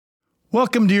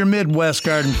Welcome to your Midwest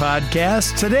Garden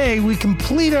Podcast. Today, we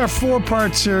complete our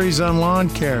 4-part series on lawn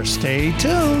care. Stay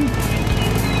tuned.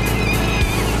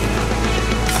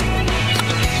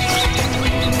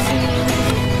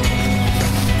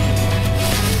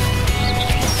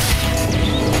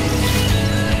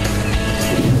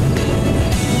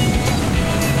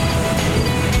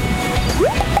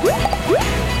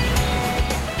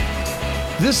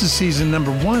 This is season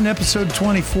number 1, episode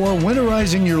 24,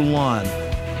 Winterizing Your Lawn.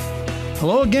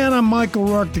 Hello again, I'm Michael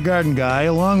Rourke, the Garden Guy,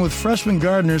 along with freshman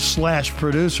gardener /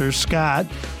 producer Scott.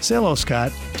 Say hello,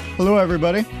 Scott. Hello,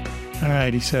 everybody. All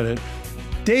right, he said it.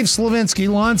 Dave Slavinsky,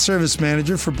 lawn service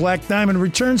manager for Black Diamond,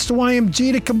 returns to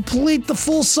YMG to complete the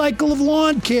full cycle of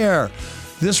lawn care.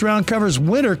 This round covers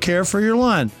winter care for your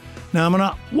lawn. Now I'm going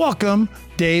to welcome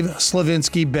Dave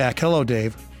Slavinsky back. Hello,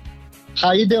 Dave.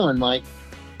 How you doing, Mike?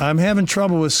 I'm having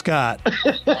trouble with Scott.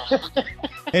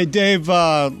 Hey, Dave,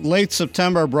 late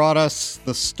September brought us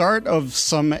the start of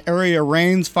some area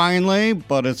rains finally,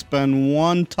 but it's been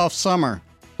one tough summer.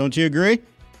 Don't you agree?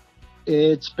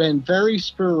 It's been very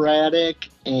sporadic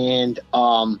and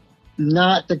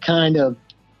not the kind of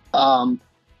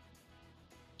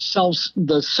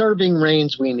the serving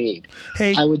rains we need.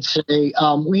 Hey, I would say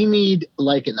we need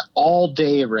like an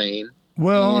all-day rain.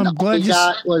 Well, and I'm glad all we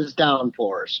got was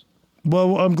downpours.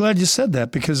 Well, I'm glad you said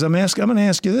that because I'm going to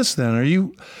ask you this then.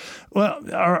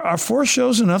 Are 4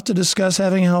 shows enough to discuss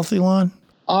having a healthy lawn?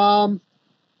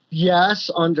 Yes,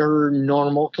 under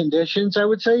normal conditions, I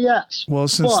would say yes. Well,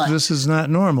 since this is not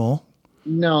normal.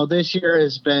 No, this year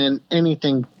has been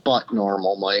anything but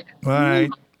normal, Mike. All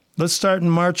right. Let's start in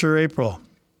March or April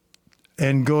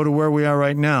and go to where we are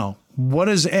right now. What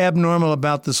is abnormal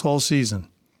about this whole season?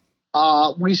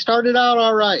 We started out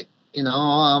all right.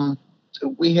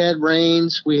 We had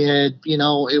rains. We had,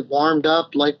 it warmed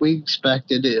up like we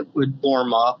expected it would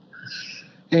warm up.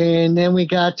 And then we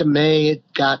got to May, it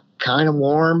got kind of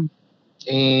warm.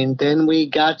 And then we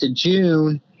got to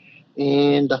June,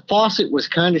 and the faucet was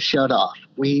kind of shut off.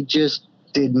 We just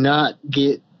did not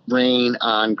get rain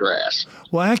on grass.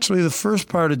 Well, actually, the first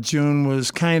part of June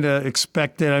was kind of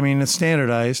expected. I mean, it's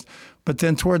standardized. But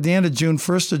then toward the end of June,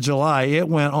 1st of July, it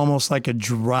went almost like a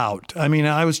drought. I mean,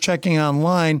 I was checking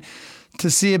online to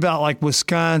see about like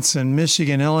Wisconsin,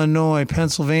 Michigan, Illinois,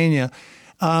 Pennsylvania.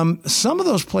 Some of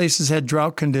those places had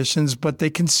drought conditions, but they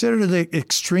considered it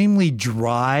extremely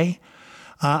dry.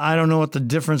 I don't know what the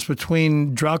difference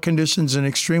between drought conditions and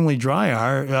extremely dry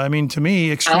are. I mean, to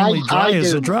me, extremely dry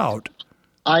is a drought.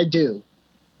 I do.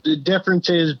 The difference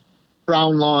is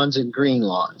brown lawns and green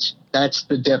lawns. That's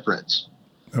the difference.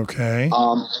 Okay.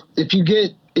 If you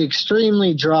get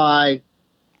extremely dry,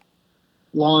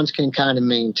 lawns can kind of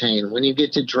maintain. When you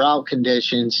get to drought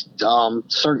conditions,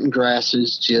 certain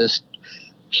grasses just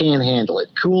can't handle it.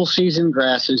 Cool season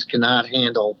grasses cannot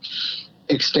handle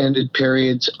extended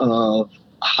periods of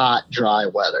hot, dry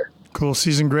weather. Cool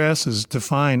season grasses,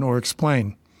 define or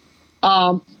explain.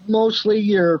 Mostly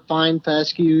your fine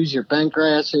fescues, your bent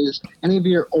grasses, any of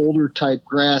your older type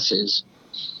grasses.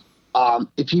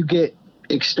 If you get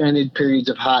extended periods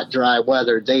of hot, dry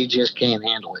weather, they just can't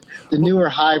handle it. The newer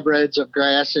hybrids of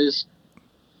grasses.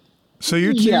 So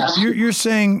you're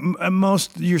saying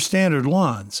most your standard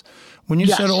lawns. When you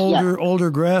said older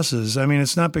grasses, I mean,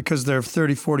 it's not because they're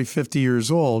 30, 40, 50 years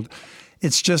old.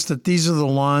 It's just that these are the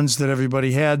lawns that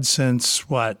everybody had since,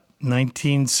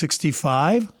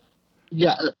 1965?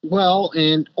 Yeah, well,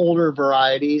 and older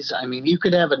varieties. I mean, you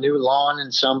could have a new lawn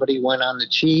and somebody went on the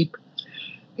cheap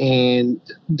and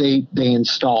they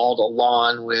installed a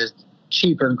lawn with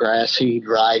cheaper grass seed,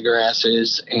 rye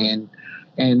grasses, and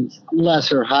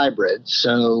lesser hybrids.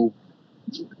 So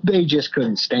they just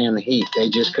couldn't stand the heat. They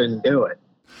just couldn't do it.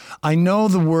 I know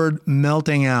the word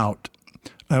melting out.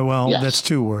 Yes. That's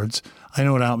 2 words. I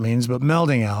know what out means, but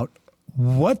melting out.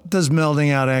 What does melting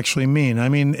out actually mean? I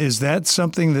mean, is that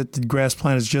something that the grass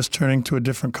plant is just turning to a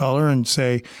different color and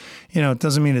say, it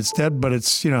doesn't mean it's dead, but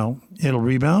it's, it'll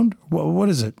rebound? What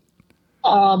is it?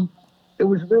 It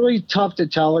was really tough to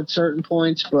tell at certain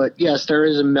points, but yes, there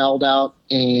is a melt out,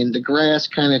 and the grass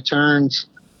kind of turns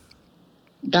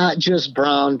not just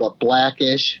brown, but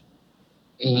blackish,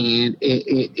 and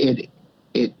it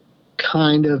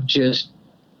kind of just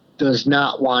does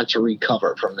not want to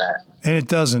recover from that. And it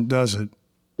doesn't, does it?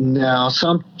 No,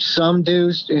 some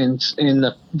do, and in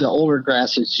the older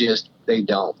grasses, just they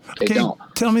don't. They don't.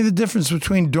 Tell me the difference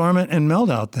between dormant and melt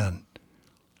out then.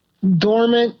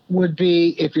 Dormant would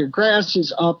be if your grass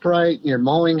is upright, you're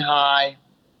mowing high,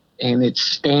 and it's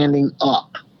standing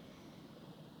up.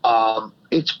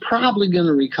 It's probably going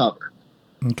to recover.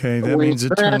 Okay, that means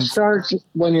it turns.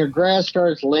 When your grass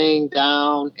starts laying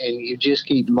down and you just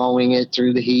keep mowing it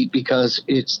through the heat because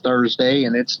it's Thursday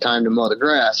and it's time to mow the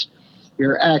grass,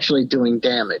 you're actually doing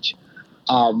damage.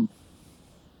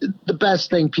 The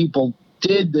best thing people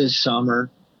did this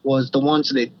summer was the ones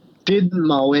that didn't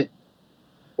mow it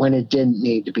when it didn't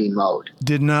need to be mowed.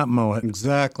 Did not mow it.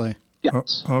 Exactly.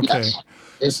 Yes. Okay.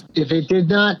 Yes. If it did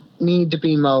not need to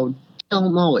be mowed,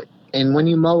 don't mow it. And when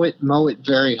you mow it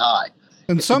very high.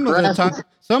 And some of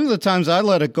the times I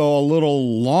let it go a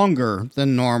little longer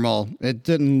than normal. It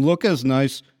didn't look as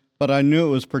nice, but I knew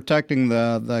it was protecting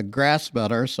the grass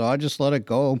better, so I just let it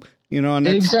go. An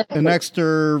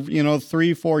extra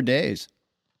 3-4 days.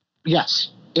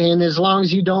 Yes, and as long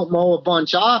as you don't mow a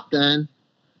bunch off, then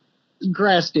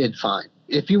grass did fine.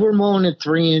 If you were mowing it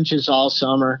 3 inches all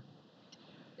summer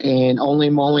and only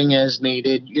mowing as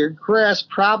needed, your grass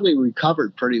probably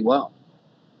recovered pretty well.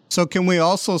 So can we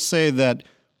also say that,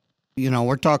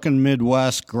 we're talking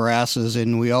Midwest grasses,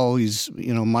 and we always,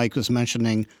 Mike was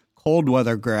mentioning cold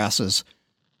weather grasses.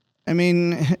 I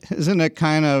mean, isn't it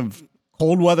kind of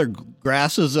cold weather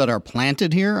grasses that are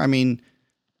planted here? I mean,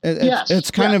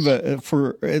 it's kind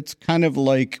of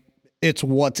like it's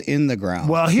what's in the ground.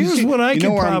 Well, here's what I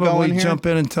can probably jump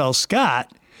in and tell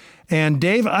Scott. And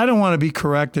Dave, I don't want to be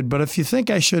corrected, but if you think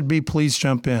I should be, please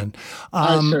jump in.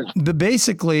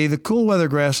 Basically, the cool weather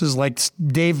grasses, like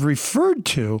Dave referred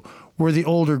to, were the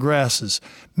older grasses,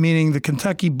 meaning the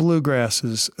Kentucky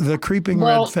bluegrasses, the creeping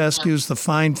red fescues, the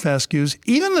fine fescues,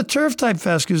 even the turf-type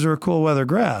fescues are a cool weather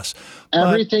grass.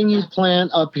 Everything you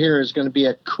plant up here is going to be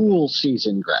a cool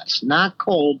season grass, not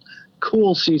cold,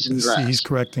 cool season grass. See, he's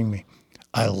correcting me.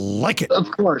 I like it. Of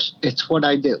course, it's what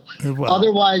I do. Well,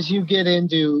 otherwise, you get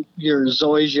into your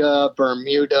zoysia,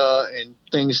 Bermuda, and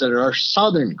things that are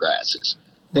southern grasses.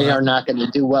 They are not going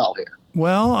to do well here.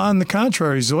 Well, on the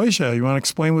contrary, zoysia. You want to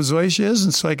explain what zoysia is,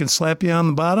 and so I can slap you on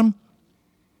the bottom?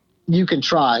 You can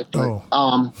try. But,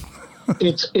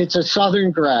 it's a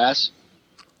southern grass,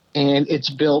 and it's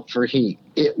built for heat.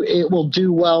 It will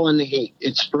do well in the heat.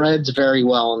 It spreads very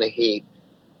well in the heat.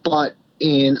 But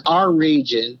in our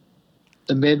region,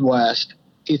 the Midwest,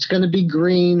 it's going to be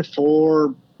green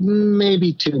for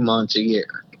maybe 2 months a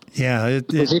year. Yeah,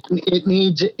 it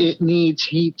needs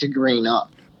heat to green up.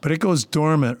 But it goes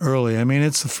dormant early. I mean,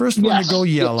 it's the first one to go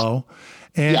yellow,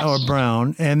 or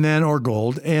brown, and then or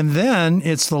gold, and then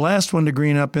it's the last one to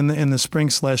green up in the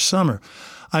spring/summer.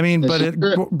 I mean, but it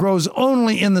grows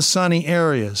only in the sunny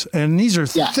areas, and these are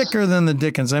thicker than the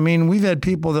dickens. I mean, we've had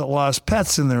people that lost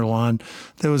pets in their lawn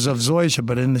that was of zoysia,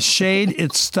 but in the shade,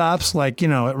 it stops like, it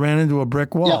ran into a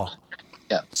brick wall.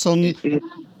 Yeah.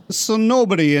 So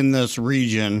nobody in this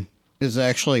region is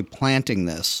actually planting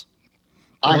this.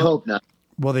 I hope not.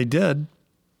 Well, they did.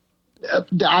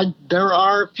 There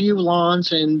are a few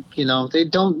lawns, and, they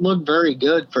don't look very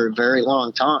good for a very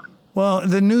long time. Well,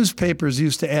 the newspapers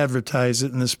used to advertise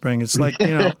it in the spring. It's like,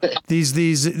 these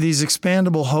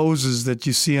expandable hoses that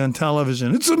you see on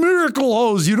television. It's a miracle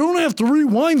hose. You don't have to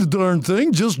rewind the darn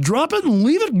thing. Just drop it and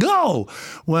leave it go.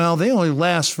 Well, they only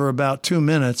last for about 2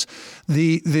 minutes.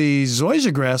 The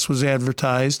zoysia grass was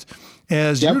advertised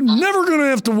as you're never going to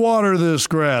have to water this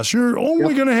grass. You're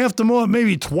only going to have to mow it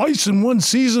maybe twice in one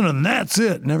season, and that's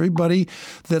it. And everybody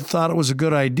that thought it was a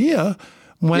good idea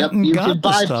went and got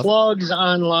the stuff. You could buy plugs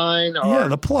online.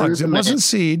 The plugs. It wasn't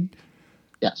seed.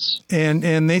 Yes.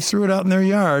 And they threw it out in their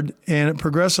yard, and it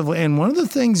progressively. And one of the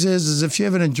things is if you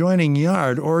have an adjoining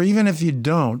yard, or even if you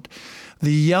don't,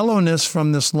 the yellowness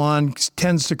from this lawn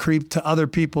tends to creep to other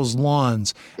people's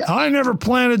lawns. Yeah. I never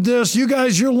planted this. You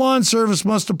guys, your lawn service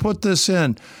must have put this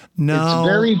in. No. It's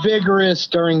very vigorous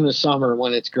during the summer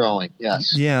when it's growing.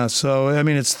 Yes. Yeah. So, I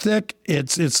mean, it's thick.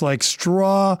 It's like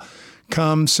straw.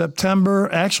 Come September,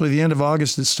 actually the end of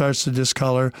August, it starts to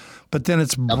discolor, but then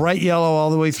it's bright yellow all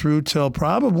the way through till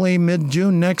probably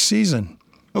mid-June next season.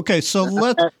 Okay, so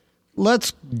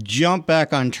let's jump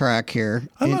back on track here.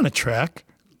 I'm on a track.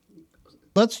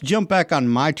 Let's jump back on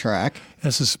my track.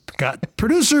 This is got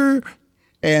producer.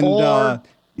 And,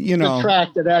 the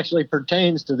track that actually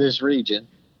pertains to this region.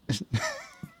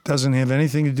 Doesn't have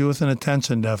anything to do with an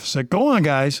attention deficit. Go on,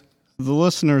 guys. The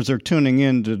listeners are tuning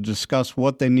in to discuss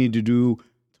what they need to do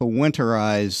to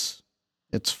winterize.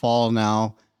 It's fall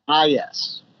now. Ah,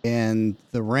 yes. And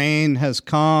the rain has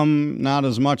come, not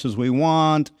as much as we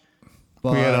want.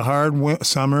 But we had a hard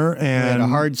summer,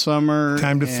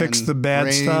 time to fix the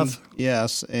bad stuff.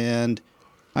 Yes, and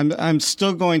I'm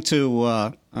still going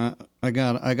to. I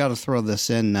got to throw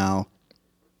this in now.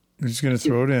 You're just going to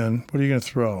throw it in. What are you going to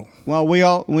throw? Well, we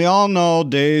all know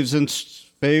Dave's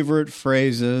favorite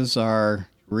phrases are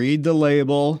read the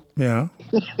label, Yeah.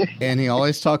 and he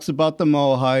always talks about the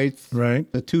mow height,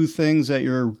 Right. the two things that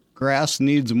your grass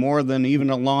needs more than even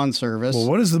a lawn service. Well,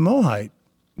 what is the mow height?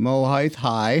 Mow height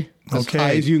high, as Okay.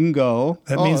 high as you can go.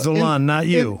 That means the lawn, not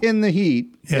you. In the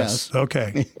heat. Yes.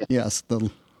 Okay. Yes,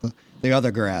 the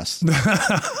other grass.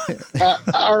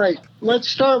 All right, let's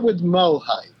start with mow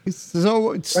height.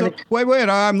 So wait,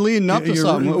 I'm leading up to You're-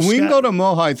 something. We can Scott- go to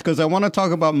mow height because I want to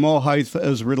talk about mow height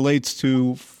as relates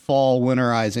to fall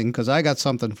winterizing because I got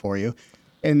something for you.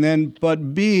 And then,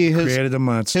 but B, Created a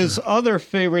monster. his other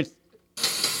favorite.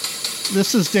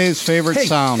 This is Dave's favorite hey,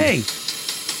 sound. Hey,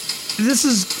 this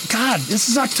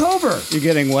is October. You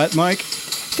getting wet, Mike?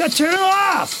 God, turn it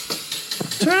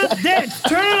off. Turn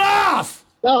it off.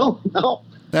 No.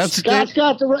 That's Scott's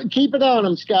got to keep it on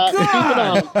him, Scott.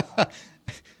 God. Keep it on.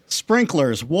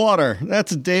 Sprinklers, water.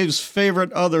 That's Dave's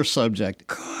favorite other subject.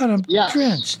 God, I'm Yes.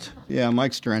 drenched. Yeah,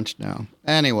 Mike's drenched now.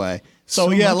 Anyway, so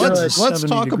So yeah, much of let's a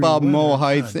talk 70-degree about winter. mow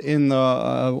height God. in the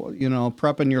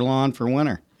prepping your lawn for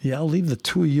winter. Yeah, I'll leave the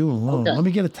two of you alone. Okay. Let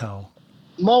me get a towel.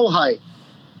 Mow height.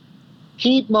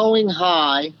 Keep mowing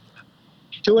high,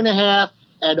 2.5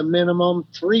 at a minimum,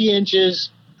 3 inches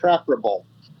preferable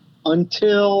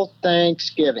until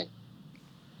Thanksgiving.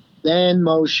 Then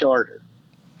mow shorter.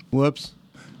 Whoops.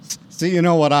 See, you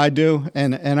know what I do,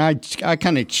 and I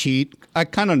kind of cheat. I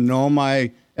kind of know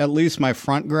at least my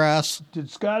front grass. Did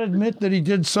Scott admit that he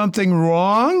did something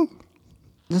wrong?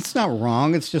 It's not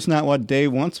wrong. It's just not what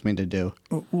Dave wants me to do.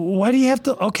 Why do you have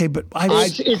to? Okay, but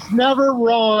It's never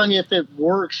wrong if it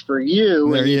works for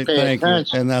you and you pay Thank you.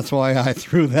 attention. And that's why I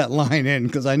threw that line in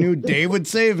because I knew Dave would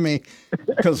save me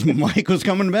because Mike was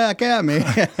coming back at me.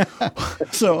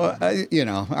 So,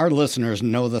 our listeners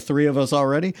know the three of us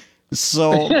already.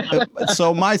 So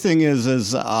my thing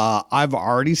is I've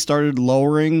already started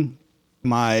lowering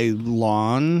my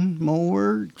lawn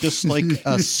mower, just like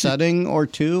a setting or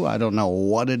two. I don't know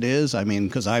what it is. I mean,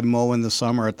 because I mow in the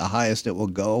summer at the highest it will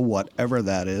go, whatever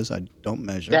that is. I don't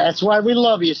measure. That's why we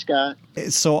love you, Scott.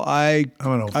 So I'm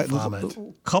gonna vomit.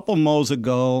 a couple mows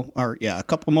ago, I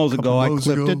mows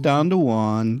clipped ago. it down to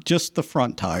one, just the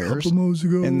front tires. Couple mows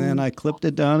ago. And then I clipped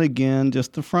it down again,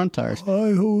 just the front tires.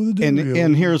 Hi-ho, the And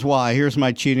devil. here's why. Here's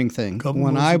my cheating thing. Couple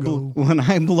When mows I ago. when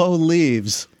I blow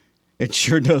leaves, it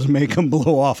sure does make them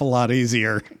blow off a lot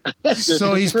easier.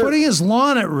 So he's putting his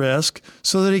lawn at risk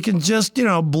so that he can just,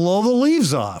 blow the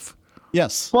leaves off.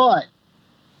 Yes. But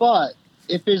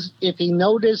if he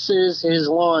notices his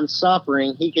lawn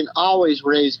suffering, he can always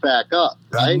raise back up,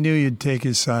 I right? knew you'd take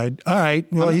his side. All right.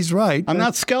 Well, he's right. I'm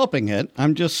not scalping it.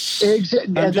 I'm just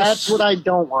That's what I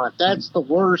don't want. That's the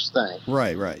worst thing.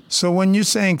 Right. So when you're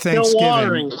saying No Thanksgiving,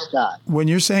 watering, Scott. when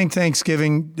you're saying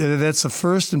Thanksgiving, that's the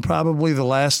first and probably the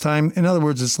last time. In other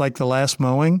words, it's like the last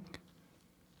mowing.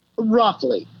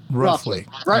 Roughly. Roughly.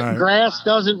 Right. All right. Grass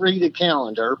doesn't read a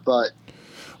calendar, but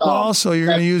Well, also, you're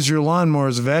going to use your lawnmower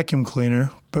as a vacuum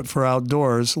cleaner, but for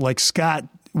outdoors, like Scott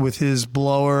with his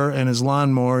blower and his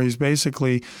lawnmower, he's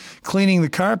basically cleaning the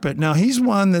carpet. Now, he's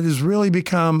one that has really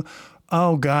become,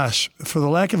 oh gosh, for the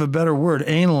lack of a better word,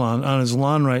 anal on his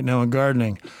lawn right now in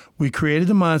gardening. We created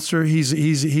the monster. He's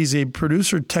a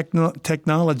producer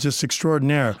technologist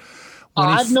extraordinaire. When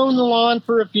he I've known the lawn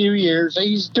for a few years.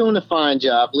 He's doing a fine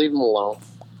job. Leave him alone.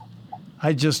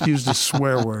 I just used a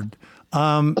swear word.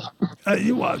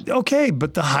 Okay,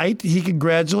 but the height, he could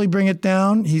gradually bring it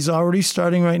down. He's already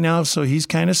starting right now, so he's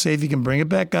kind of safe. He can bring it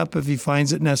back up if he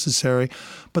finds it necessary.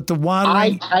 But the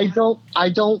watering, I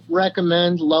don't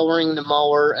recommend lowering the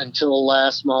mower until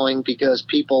last mowing because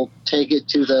people take it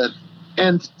to the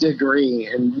nth degree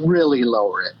and really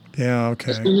lower it. yeah,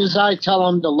 okay. As soon as I tell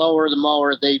them to lower the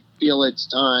mower, they feel it's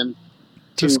time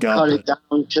to scalp cut it. it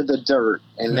down to the dirt,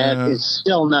 and Yeah. that is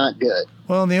still not good.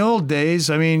 Well, in the old days,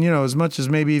 I mean, as much as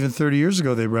maybe even 30 years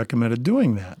ago, they recommended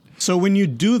doing that. So when you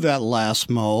do that last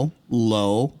mow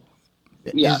low,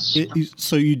 Yes.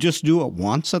 so you just do it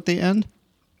once at the end?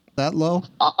 That low?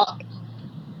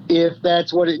 If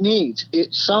that's what it needs.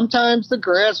 Sometimes the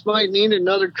grass might need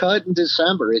another cut in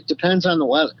December. It depends on the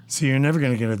weather. So you're never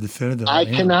going to get a definitive I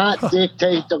answer. cannot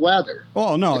dictate the weather.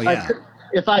 Oh, no, yeah.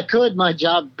 If I could, my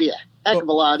job would be a heck of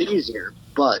a lot easier.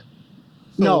 But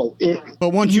no, But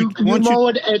once you you mow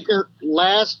it at your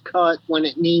last cut when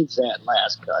it needs that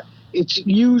last cut. It's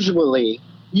usually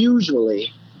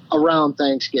around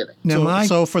Thanksgiving. Now,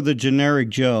 so for the generic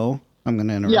Joe, I'm going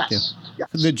to interrupt Yes. you.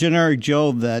 The generic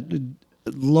Joe that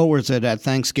lowers it at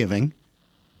Thanksgiving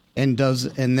and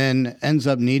then ends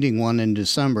up needing one in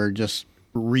December, just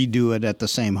redo it at the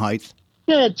same height.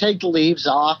 Yeah, take the leaves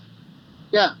off.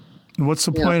 Yeah. what's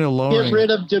the point of lowering? Get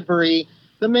rid of debris.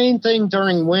 the main thing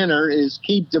during winter is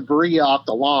keep debris off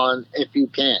the lawn if you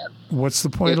can. What's the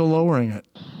point of lowering it?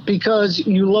 Because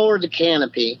you lower the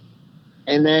canopy,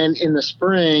 and then in the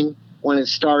spring, when it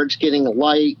starts getting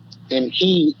light and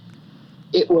heat,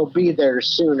 it will be there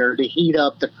sooner to heat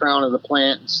up the crown of the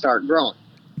plant and start growing.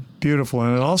 Beautiful.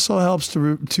 And it also helps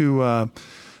to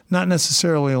not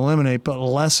necessarily eliminate, but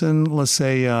lessen, let's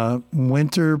say,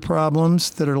 winter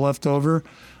problems that are left over,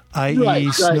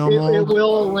 i.e. snow mold. It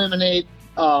will eliminate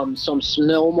some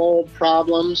snow mold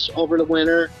problems over the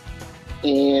winter,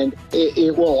 and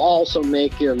it will also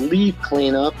make your leaf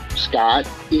cleanup, Scott,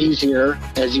 easier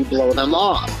as you blow them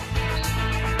off.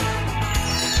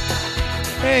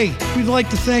 Hey, we'd like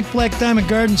to thank Black Diamond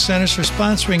Garden Centers for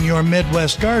sponsoring your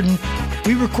Midwest Garden.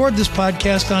 We record this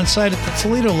podcast on site at the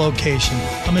Toledo location,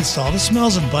 amidst all the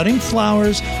smells of budding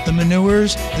flowers, the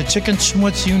manures, the chicken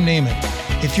schmutz, you name it.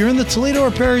 If you're in the Toledo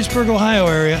or Perrysburg, Ohio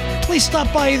area, please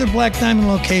stop by either Black Diamond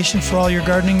location for all your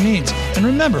gardening needs. And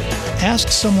remember, ask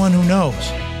someone who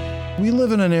knows. We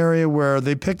live in an area where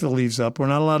they pick the leaves up. We're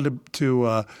not allowed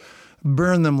to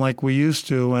burn them like we used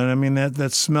to. And I mean,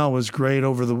 that smell was great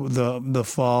over the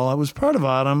fall. It was part of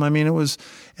autumn. I mean, it was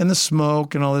in the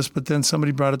smoke and all this, but then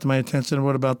somebody brought it to my attention.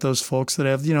 What about those folks that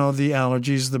have, the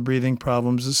allergies, the breathing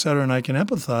problems, et cetera? And I can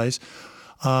empathize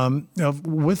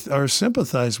with or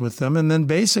sympathize with them. And then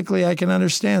basically I can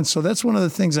understand. So that's one of the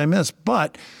things I miss.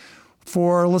 But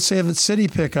for, let's say, if it's city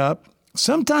pickup,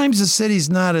 sometimes the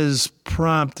city's not as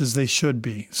prompt as they should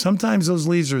be. Sometimes those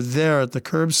leaves are there at the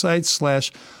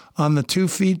curbside / on the 2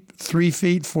 feet, 3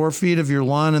 feet, 4 feet of your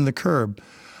lawn and the curb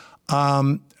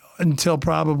until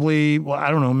probably, I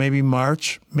don't know, maybe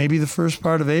March, maybe the first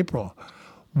part of April.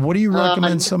 What do you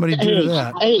recommend somebody do to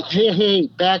that? Hey,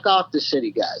 back off the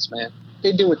city guys, man.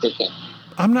 They do what they can.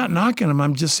 I'm not knocking them.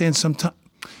 I'm just saying sometimes,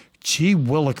 gee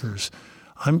willikers.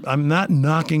 I'm not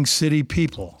knocking city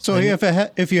people. So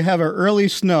if you have an early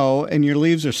snow and your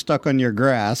leaves are stuck on your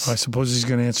grass. I suppose he's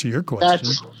going to answer your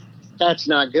question. That's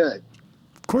not good.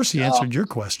 Of course he answered your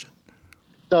question.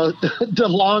 The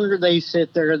longer they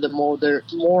sit there, the more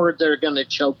they're going to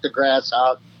choke the grass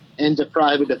out and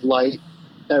deprive it of light,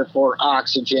 therefore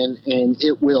oxygen, and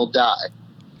it will die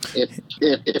if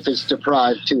it's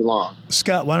deprived too long.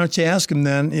 Scott, why don't you ask him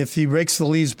then, if he rakes the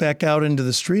leaves back out into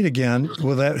the street again,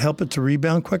 will that help it to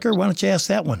rebound quicker? Why don't you ask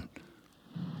that one?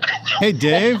 Hey,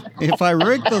 Dave, if I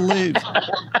rake the leaves,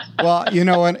 well, you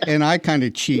know what, and I kind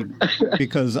of cheat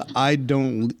because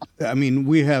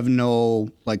we have no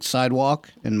sidewalk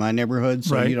in my neighborhood,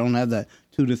 so you don't have that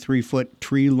 2 to 3 foot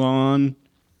tree lawn.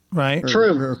 Right.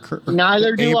 True.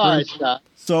 Neither do I, Scott.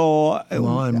 So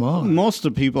most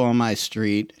of the people on my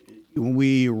street,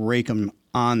 we rake them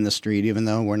on the street, even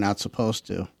though we're not supposed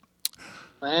to.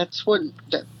 That's what,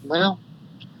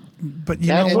 but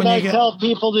that's what I tell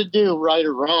people to do, right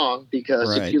or wrong,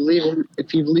 because if you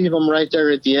leave them right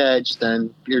there at the edge,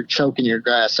 then you're choking your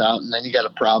grass out, and then you got a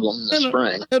problem in the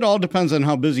spring. It all depends on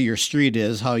how busy your street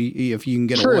is, if you can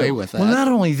get away with that. Well, not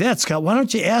only that, Scott, why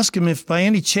don't you ask him if by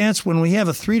any chance when we have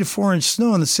a 3 to 4 inch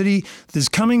snow and the city is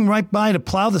coming right by to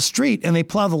plow the street and they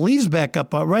plow the leaves back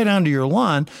up right onto your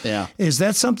lawn, is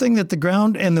that something that the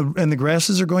ground and the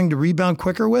grasses are going to rebound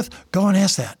quicker with? Go and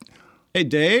ask that. Hey,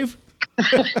 Dave.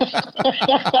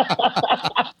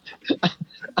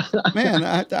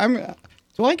 Man,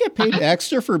 do I get paid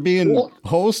extra for being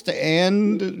host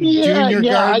and junior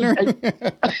gardener?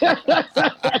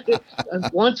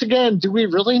 Once again, do we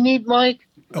really need Mike?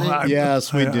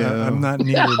 Yes, we do. I'm not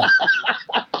needed.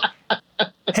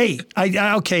 Hey,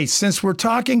 okay, since we're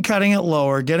talking cutting it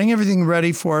lower, getting everything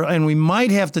ready for it, and we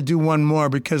might have to do one more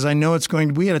because I know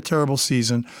we had a terrible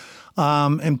season.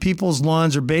 And people's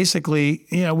lawns are basically,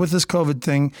 with this COVID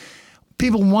thing,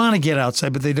 people want to get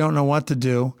outside, but they don't know what to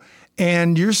do.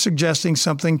 And you're suggesting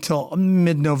something till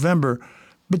mid-November.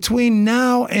 Between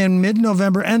now and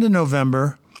mid-November, end of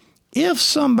November, if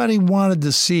somebody wanted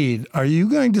to seed, are you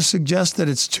going to suggest that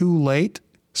it's too late?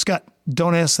 Scott,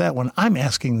 don't ask that one. I'm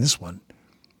asking this one.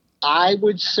 I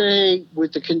would say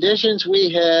with the conditions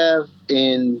we have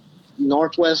in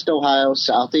Northwest Ohio,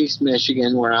 Southeast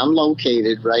Michigan, where I'm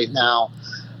located right now,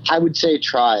 I would say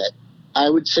try it. I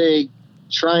would say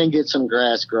try and get some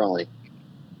grass growing.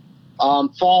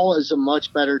 Fall is a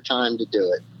much better time to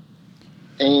do it.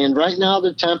 And right now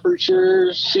the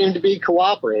temperatures seem to be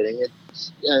cooperating.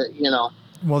 It's,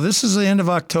 Well, this is the end of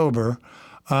October.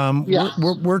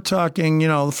 We're talking,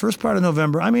 the first part of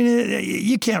November. I mean,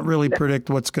 you can't really predict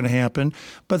what's going to happen.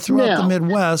 But throughout the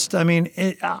Midwest, I mean,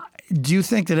 do you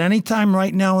think that any time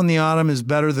right now in the autumn is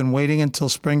better than waiting until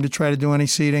spring to try to do any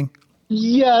seeding?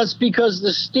 Yes, because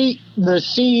the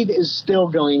seed is still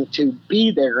going to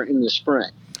be there in the spring.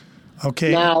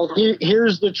 Okay. Now,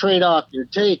 here's the trade-off you're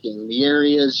taking. The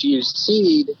areas you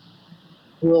seed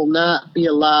will not be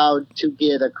allowed to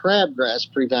get a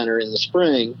crabgrass preventer in the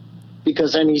spring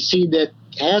because any seed that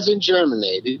hasn't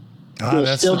germinated will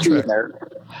that's still the be trick. there.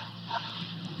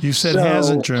 You said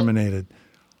hasn't germinated.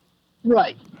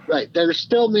 Right. There's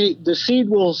still the seed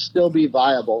will still be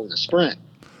viable in the spring.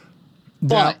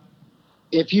 But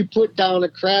if you put down a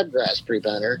crabgrass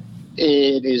preventer,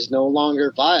 it is no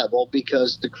longer viable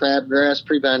because the crabgrass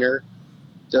preventer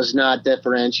does not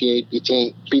differentiate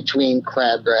between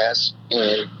crabgrass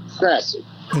and grass seed.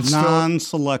 It's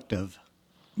non-selective.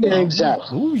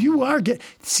 Exactly. Ooh, you are getting.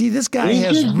 See, this guy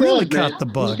has really caught the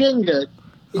bug. He's getting good.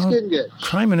 He's getting good.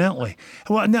 Criminally.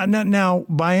 Well, now,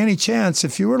 by any chance,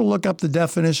 if you were to look up the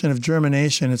definition of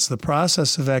germination, it's the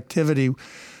process of activity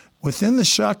within the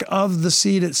shuck of the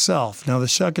seed itself. Now, the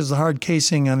shuck is the hard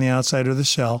casing on the outside of the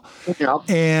shell. Yep.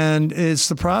 And it's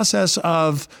the process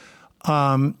of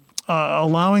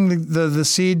allowing the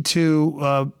seed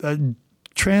to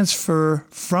transfer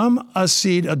from a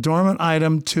seed, a dormant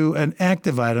item, to an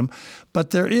active item.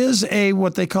 But there is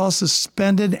what they call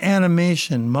suspended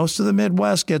animation. Most of the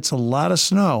Midwest gets a lot of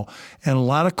snow and a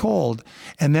lot of cold.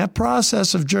 And that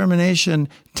process of germination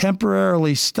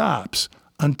temporarily stops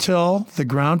until the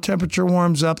ground temperature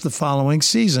warms up the following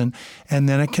season. And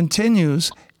then it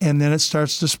continues, and then it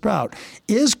starts to sprout.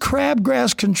 Is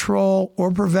crabgrass control or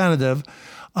preventative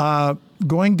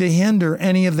going to hinder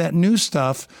any of that new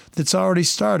stuff that's already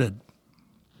started?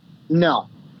 No.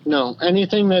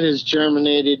 Anything that is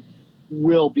germinated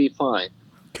will be fine.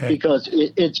 Okay. Because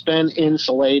it's been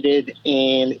insulated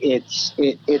and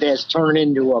it has turned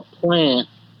into a plant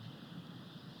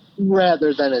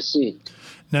rather than a seed.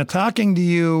 Now, talking to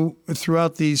you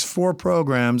throughout these 4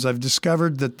 programs, I've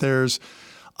discovered that there's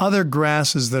other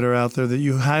grasses that are out there that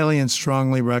you highly and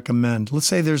strongly recommend. Let's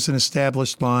say there's an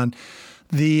established lawn.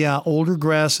 The older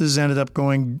grasses ended up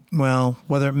going, well,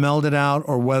 whether it melded out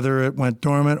or whether it went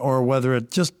dormant or whether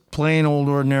it just plain old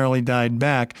ordinarily died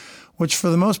back, which for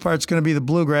the most part is going to be the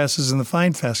bluegrasses and the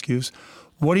fine fescues.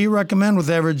 What do you recommend with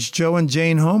average Joe and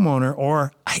Jane homeowner,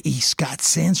 or i.e. Scott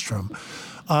Sandstrom,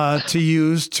 to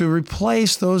use to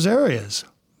replace those areas?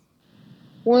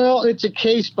 Well, it's a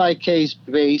case-by-case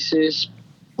basis,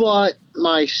 but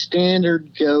my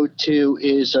standard go-to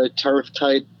is a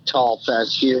turf-type tall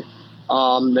fescue.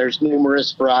 There's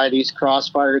numerous varieties,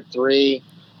 Crossfire 3,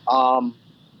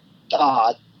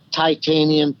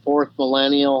 Titanium 4th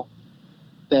Millennial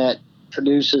that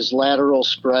produces lateral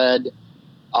spread.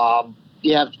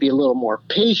 You have to be a little more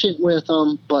patient with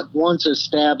them, but once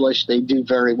established, they do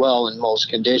very well in most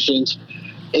conditions.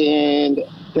 And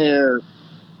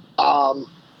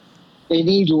they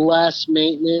need less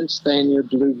maintenance than your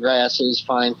bluegrasses,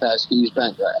 fine fescues,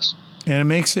 bentgrass.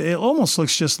 And it almost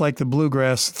looks just like the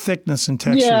bluegrass thickness and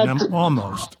texture, Yeah,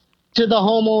 almost. To the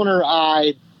homeowner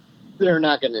eye, they're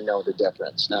not going to know the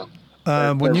difference, no.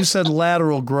 When you said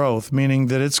lateral growth, meaning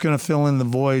that it's going to fill in the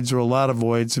voids or a lot of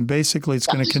voids, and basically it's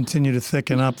going to continue to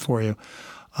thicken up for you.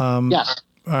 Yes.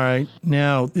 All right.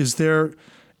 Now, is there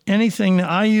anything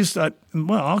that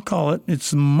I'll call it,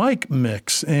 it's Mike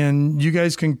Mix, and you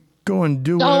guys can go and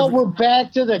do whatever. Oh, we're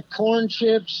back to the corn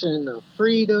chips and the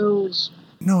Fritos.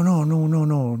 No.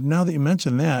 Now that you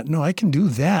mention that, no, I can do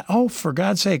that. Oh, for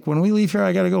God's sake, when we leave here,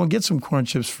 I got to go and get some corn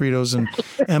chips, Fritos, and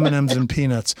M&Ms and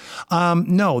peanuts.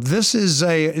 No, this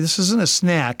isn't a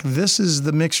snack. This is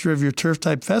the mixture of your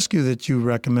turf-type fescue that you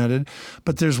recommended.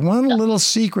 But there's one little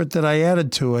secret that I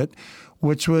added to it,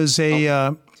 which was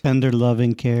a... tender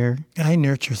loving care. I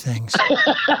nurture things.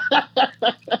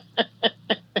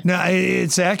 No,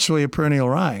 it's actually a perennial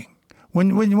rye.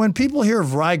 When people hear of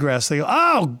ryegrass, they go,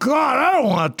 "Oh God, I don't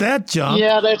want that junk."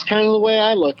 Yeah, that's kind of the way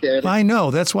I look at it. I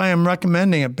know. That's why I'm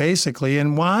recommending it, basically.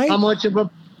 And why? How much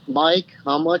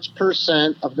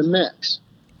percent of the mix?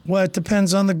 Well, it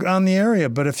depends on the area.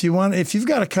 But if you've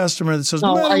got a customer that says,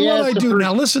 "No matter what I do,"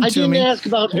 now listen to me. I didn't ask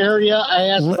about area. I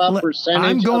asked about percentage.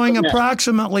 I'm going of the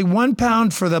approximately 1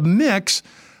 pound for the mix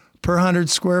per 100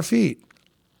 square feet.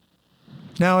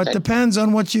 Now it depends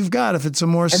on what you've got. If it's a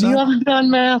more Have you ever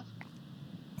done math?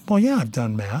 Well, yeah, I've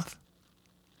done math.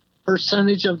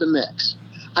 Percentage of the mix.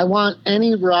 I want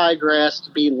any ryegrass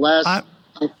to be less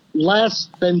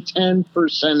than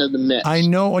 10% of the mix. I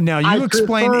know. Now you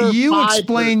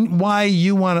explain why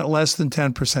you want it less than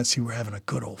 10%. See, we're having a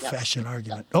good old-fashioned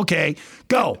argument. Okay,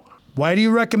 go. Why do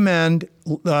you recommend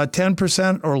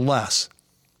 10% or less?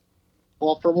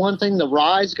 Well, for one thing, the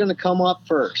rye is going to come up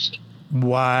first.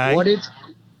 Why?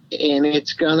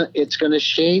 It's gonna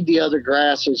shade the other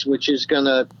grasses, which is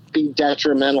gonna be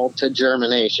detrimental to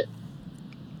germination.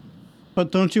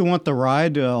 But don't you want the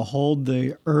ride to hold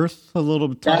the earth a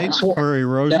little tight for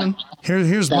erosion?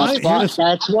 Here's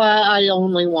that's why I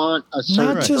only want a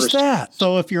certain not just that.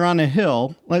 So if you're on a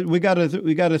hill, like we got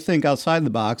to think outside the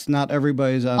box. Not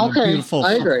everybody's on a beautiful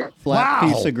flat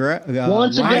piece of grass.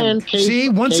 Once again,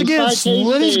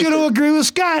 Slinny's going to agree with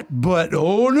Scott, but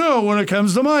oh no, when it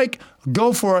comes to Mike,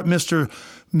 go for it,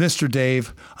 Mr.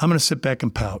 Dave. I'm going to sit back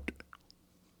and pout.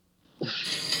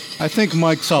 I think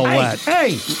Mike's all wet.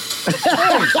 Hey!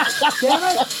 Damn it!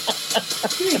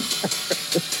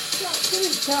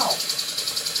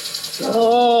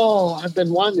 Oh, I've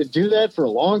been wanting to do that for a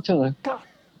long time.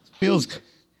 Feels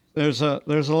there's a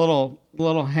little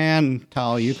hand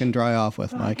towel you can dry off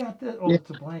with, Mike. I got this. Oh,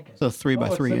 it's a blanket. It's a 3 by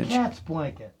 3 inch. It's a cat's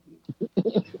blanket.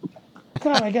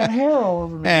 God, I got hair all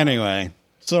over me. Anyway,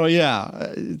 so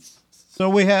yeah, so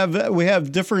we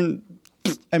have different.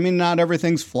 I mean, not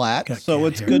everything's flat, so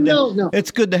it's good.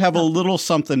 It's good to have a little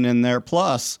something in there.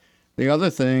 Plus, the other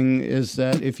thing is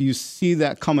that if you see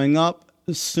that coming up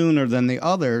sooner than the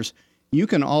others, you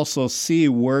can also see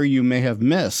where you may have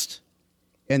missed,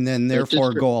 and then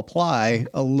therefore go apply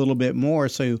a little bit more.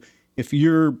 So if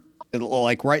you're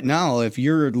like right now, if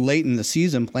you're late in the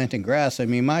season planting grass, I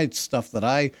mean, my stuff that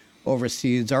I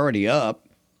oversee is already up.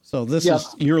 So this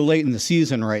is you're late in the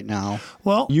season right now.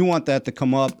 Well, you want that to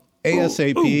come up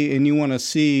ASAP, and you want to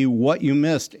see what you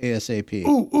missed ASAP.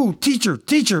 Ooh,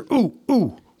 teacher,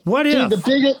 ooh. What if?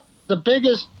 The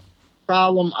biggest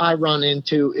problem I run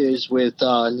into is with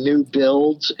new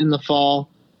builds in the fall.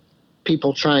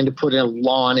 People trying to put a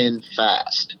lawn in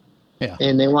fast. Yeah.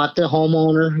 And they want the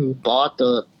homeowner who bought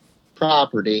the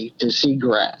property to see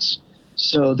grass.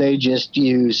 So they just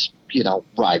use,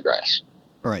 ryegrass.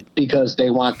 Right. Because they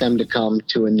want them to come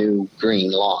to a new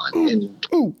green lawn. And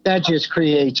that just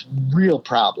creates real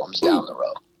problems down the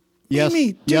road. Yes,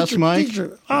 yes, Mike.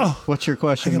 Teacher. Oh, what's your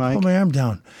question, Mike? Put my arm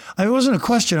down. It wasn't a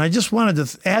question. I just wanted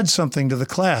to add something to the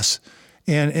class,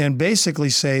 and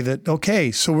basically say that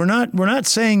okay, so we're not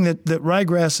saying that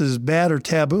ryegrass is bad or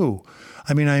taboo.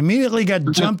 I mean, I immediately got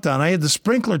jumped on. I had the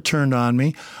sprinkler turned on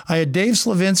me. I had Dave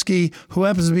Slavinsky, who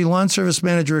happens to be lawn service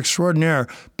manager extraordinaire,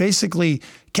 basically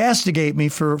castigate me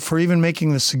for even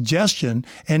making the suggestion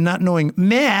and not knowing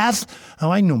math.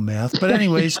 Oh, I know math. But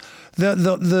anyways,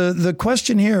 the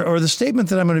question here, or the statement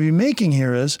that I'm going to be making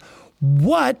here is,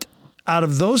 what out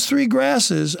of those three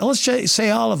grasses, let's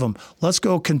say all of them, let's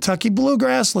go Kentucky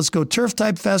bluegrass, let's go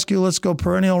turf-type fescue, let's go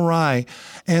perennial rye,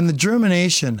 and the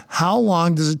germination, how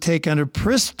long does it take under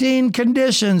pristine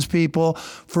conditions, people,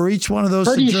 for each one of those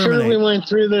to germinate? Pretty sure we went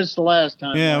through this the last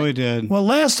time. Yeah, right? we did. Well,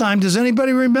 last time, does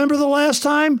anybody remember the last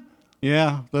time?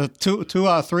 Yeah, the two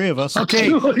out of three of us. Okay.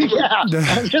 Yeah, I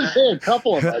was going to say a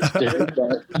couple of us did,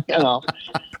 but,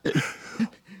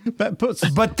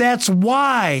 But that's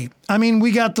why. I mean,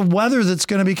 we got the weather that's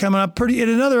going to be coming up in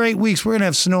another 8 weeks. We're going to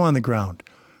have snow on the ground.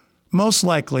 Most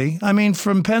likely. I mean,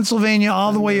 from Pennsylvania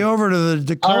all the way over to the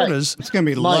Dakotas. Right. It's going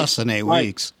to be less than 8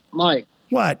 weeks. Mike.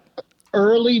 What?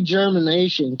 Early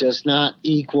germination does not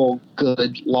equal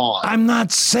good lawn. I'm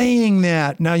not saying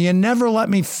that. Now, you never let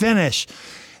me finish.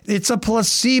 It's a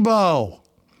placebo.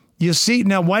 You see,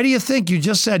 now, why do you think you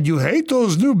just said you hate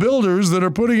those new builders that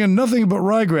are putting in nothing but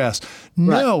ryegrass?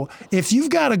 No, if you've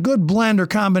got a good blend or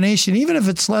combination, even if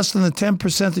it's less than the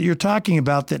 10% that you're talking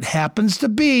about that happens to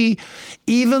be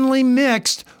evenly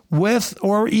mixed with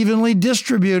or evenly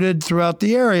distributed throughout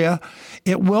the area,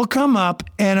 it will come up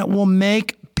and it will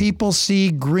make people see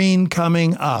green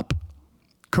coming up.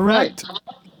 Correct? Right.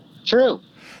 True.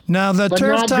 Now, the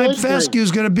turf-type fescue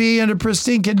is going to be under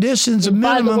pristine conditions a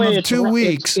minimum of 2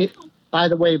 weeks. By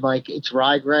the way, Mike, it's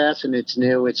ryegrass and it's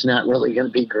new. It's not really going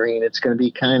to be green. It's going to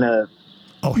be kind of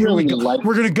here we go.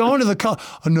 We're going to go into the color.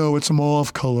 Oh, no, it's a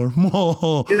mauve color.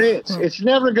 It is. It's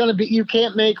never going to be. You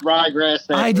can't make ryegrass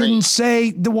that I didn't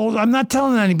say. Well, I'm not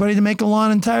telling anybody to make a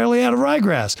lawn entirely out of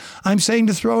ryegrass. I'm saying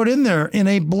to throw it in there in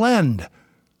a blend.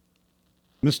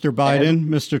 Mr. Biden,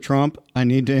 Mr. Trump, I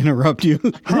need to interrupt you.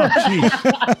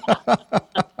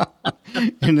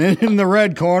 And then in the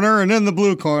red corner and in the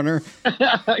blue corner.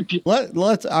 You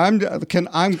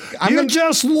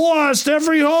just lost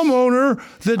every homeowner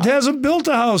that hasn't built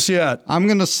a house yet. I'm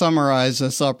going to summarize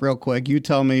this up real quick. You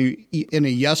tell me in a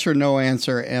yes or no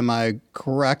answer, am I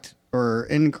correct or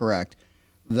incorrect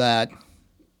that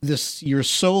you're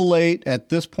so late at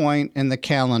this point in the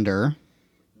calendar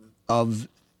of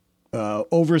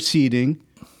overseeding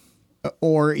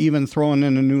or even throwing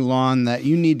in a new lawn that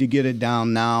you need to get it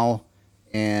down now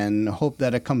and hope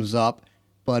that it comes up,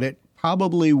 but it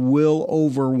probably will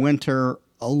overwinter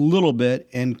a little bit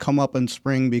and come up in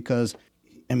spring because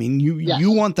I mean,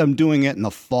 you want them doing it in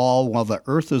the fall while the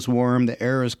earth is warm, the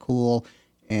air is cool,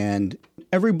 and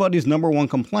everybody's number one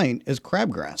complaint is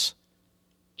crabgrass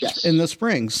in the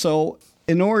spring. So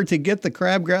in order to get the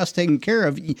crabgrass taken care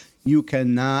of, you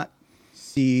cannot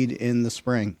seed in the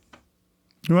spring.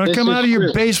 You want to come out of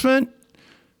your basement?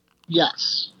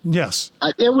 Yes. Yes.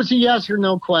 It was a yes or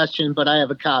no question, but I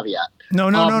have a caveat. No.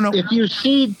 If you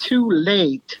seed too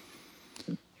late,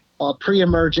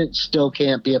 pre-emergent still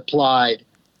can't be applied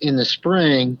in the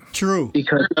spring. True.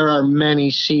 Because there are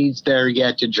many seeds there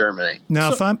yet to germinate.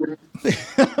 Now, if I'm...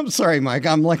 I'm sorry, Mike.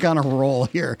 I'm like on a roll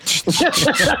here.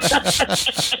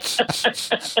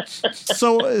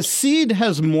 So seed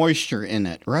has moisture in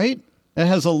it, right? It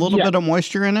has a little bit of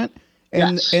moisture in it.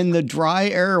 And the dry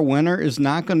air winter is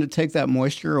not going to take that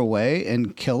moisture away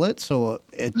and kill it. So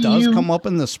it does come up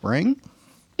in the spring.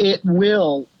 It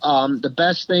will. The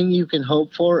best thing you can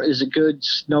hope for is a good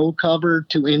snow cover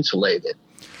to insulate it.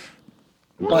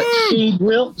 But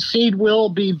seed will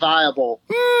be viable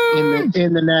in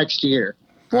the next year.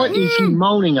 What is he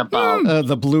moaning about?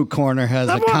 The blue corner has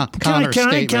a counter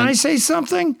statement. Can I say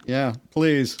something? Yeah,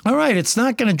 please. All right, it's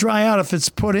not going to dry out if it's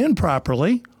put in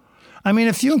properly. I mean,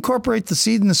 if you incorporate the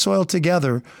seed and the soil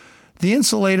together, the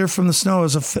insulator from the snow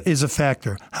is a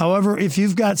factor. However, if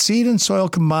you've got seed and soil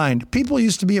combined, people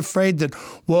used to be afraid that,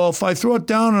 well, if I throw it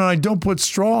down and I don't put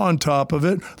straw on top of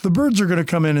it, the birds are going to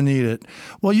come in and eat it.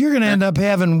 Well, you're going to end up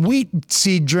having wheat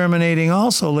seed germinating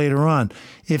also later on.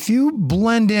 If you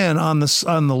blend in on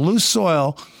the loose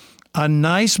soil a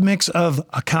nice mix of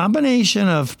a combination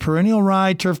of perennial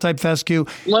rye, turf-type fescue.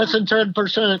 Less than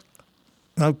 10%.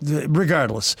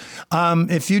 Regardless,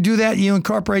 if you do that, you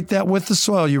incorporate that with the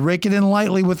soil, you rake it in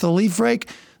lightly with the leaf rake,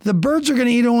 the birds are going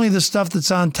to eat only the stuff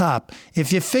that's on top.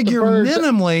 If you figure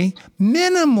minimally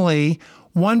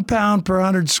 1 pound per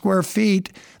 100 square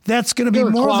feet, that's going to be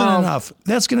more than enough.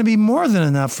 That's going to be more than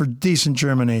enough for decent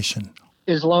germination.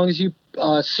 As long as you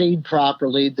seed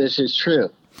properly, this is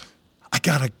true. I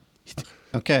got it.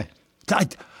 Okay.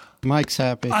 Mike's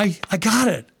happy. I got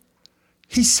it.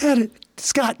 He said it.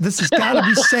 Scott, this has got to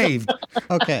be saved.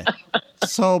 Okay.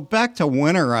 So back to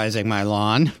winterizing my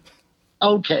lawn.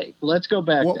 Okay, let's go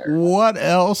back there. What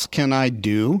else can I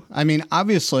do? I mean,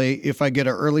 obviously, if I get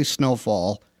an early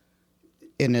snowfall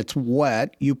and it's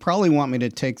wet, you probably want me to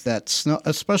take that snow,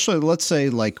 especially, let's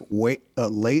say, like late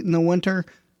in the winter.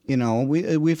 You know,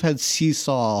 we've had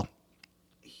seesaw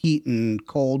heat and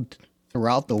cold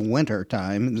throughout the winter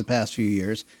time in the past few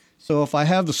years. So if I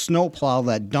have a snow plow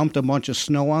that dumped a bunch of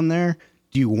snow on there,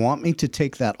 do you want me to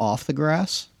take that off the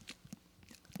grass?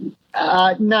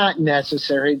 Not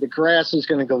necessary. The grass is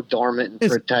going to go dormant and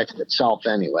protect itself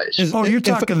anyways. You're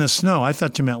talking the snow. I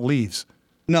thought you meant leaves.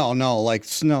 No, like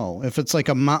snow. If it's like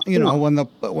when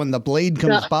the blade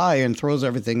comes by and throws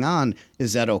everything on,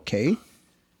 is that okay?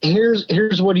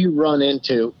 Here's what you run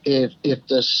into. If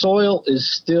the soil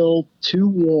is still too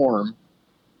warm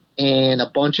and a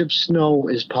bunch of snow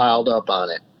is piled up on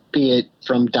it, be it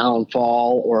from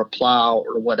downfall or a plow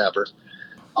or whatever,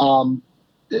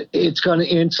 it's going to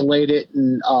insulate it,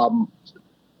 and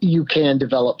you can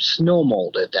develop snow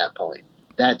mold at that point.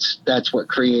 That's what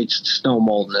creates snow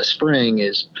mold in the spring,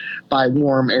 is by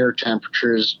warm air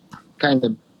temperatures kind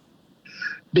of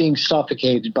being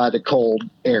suffocated by the cold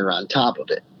air on top of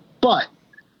it. But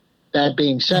that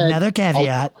being said, another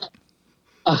caveat.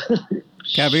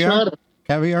 Caviar?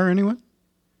 Caviar, anyone?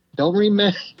 Don't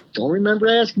remember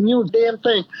asking you a damn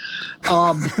thing.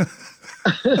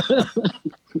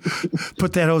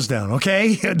 Put that hose down,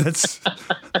 okay?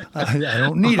 I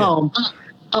don't need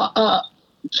it.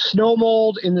 Snow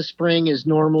mold in the spring is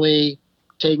normally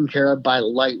taken care of by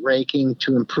light raking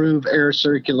to improve air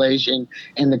circulation,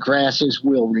 and the grasses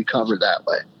will recover that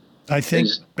way. I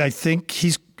think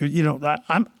he's.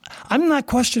 I'm not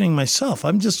questioning myself.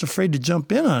 I'm just afraid to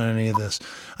jump in on any of this.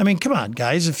 I mean, come on,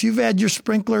 guys. If you've had your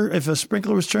sprinkler, if a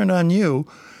sprinkler was turned on you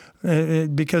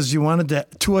because you wanted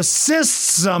to assist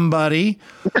somebody,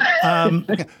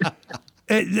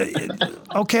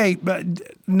 okay, but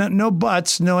no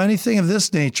buts, no anything of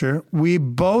this nature. We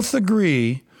both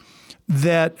agree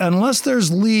that unless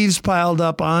there's leaves piled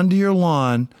up onto your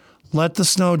lawn, let the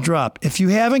snow drop. If you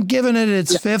haven't given it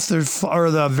its fifth or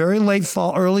the very late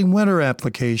fall, early winter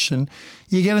application,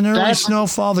 you get an early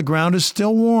snowfall. The ground is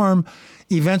still warm.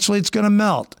 Eventually, it's going to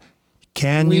melt.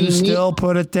 Can you still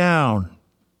put it down?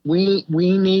 We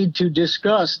need to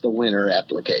discuss the winter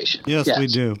application. Yes, we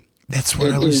do. That's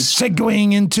what I was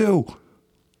segueing into.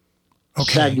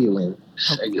 Okay. Segueing.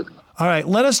 All right,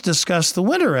 let us discuss the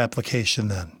winter application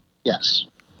then. Yes.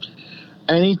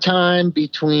 Anytime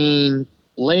between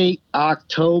late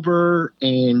October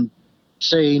and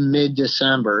say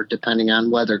mid-December, depending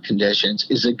on weather conditions,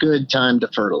 is a good time to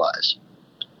fertilize.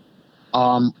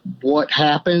 What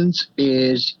happens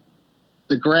is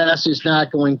the grass is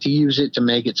not going to use it to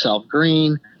make itself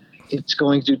green. It's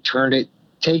going to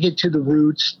take it to the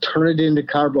roots, turn it into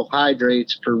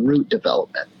carbohydrates for root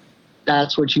development.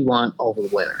 That's what you want over the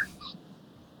winter.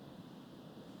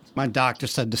 My doctor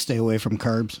said to stay away from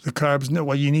carbs. The carbs, no,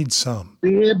 well, you need some.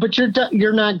 Yeah, but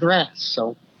you're not grass,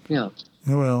 so, you know.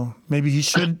 Well, maybe you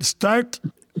should start.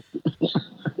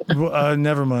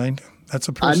 Never mind. That's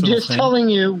a personal I'm just thing. telling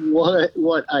you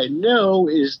what I know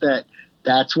is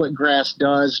that's what grass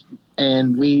does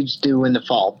and weeds do in the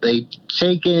fall. They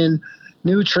take in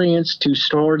nutrients to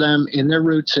store them in their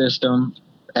root system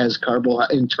as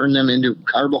and turn them into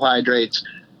carbohydrates,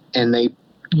 and they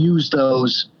use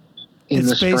those in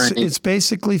the spring. It's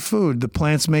basically food. The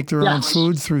plants make their own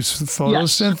food through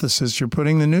photosynthesis. Yes. You're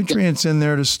putting the nutrients in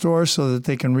there to store so that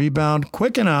they can rebound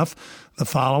quick enough the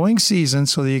following season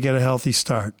so that you get a healthy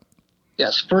start.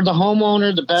 Yes, for the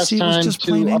homeowner, the best time it's just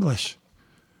plain English.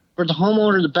 For the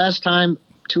homeowner, the best time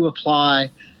to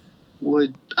apply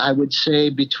I would say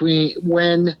between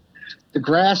when the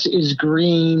grass is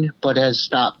green but has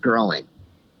stopped growing.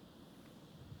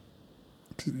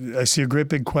 I see a great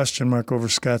big question mark over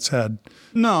Scott's head.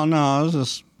 No, I was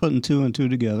just putting two and two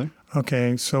together.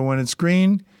 Okay, so when it's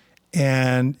green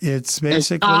and it's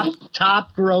basically...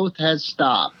 Top growth has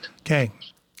stopped. Okay.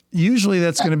 Usually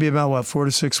that's going to be about, 4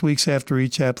 to 6 weeks after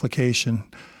each application,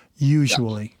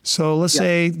 usually. Yep. So let's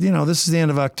say, this is the end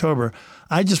of October.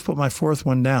 I just put my fourth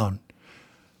one down.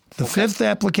 The fifth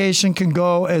application can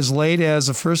go as late as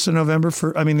the 1st of November,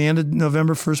 the end of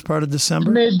November, first part of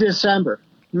December?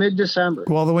 Mid-December.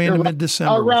 Go all the way into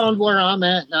mid-December. Around where I'm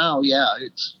at now, yeah.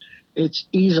 It's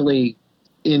easily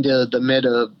into the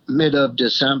mid of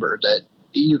December that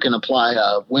you can apply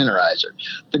a winterizer.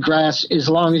 The grass, as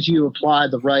long as you apply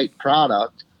the right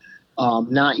product,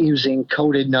 not using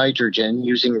coated nitrogen,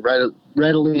 using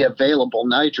readily available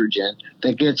nitrogen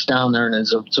that gets down there and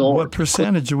is absorbed. What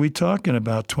percentage are we talking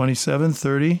about? 27,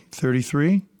 30,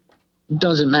 33?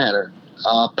 Doesn't matter.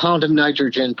 A pound of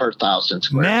nitrogen per 1,000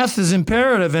 square. Math is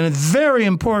imperative, and it's very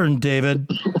important, David.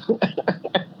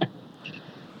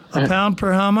 A pound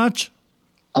per how much?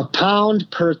 A pound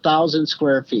per 1,000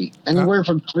 square feet. Anywhere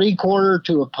from 3/4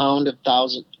 to a pound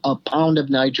of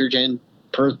nitrogen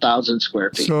per 1,000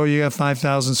 square feet. So you got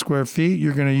 5,000 square feet.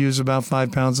 You're going to use about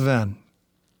 5 pounds of N.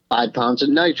 5 pounds of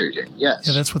nitrogen, yes.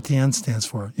 Yeah, that's what the N stands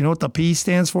for. You know what the P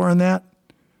stands for in that?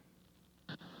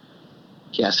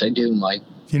 Yes, I do, Mike.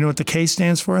 Do you know what the K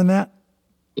stands for in that?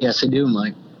 Yes, I do,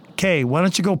 Mike. K, why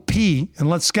don't you go P and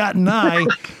let Scott and I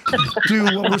do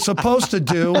what we're supposed to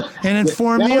do and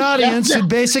inform the audience in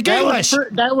basic English?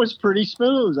 That was pretty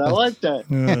smooth. I like that.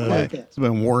 He's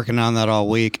been working on that all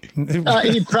week.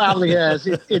 He probably has.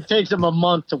 It takes him a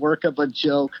month to work up a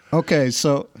joke. Okay,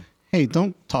 so, hey,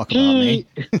 don't talk about me.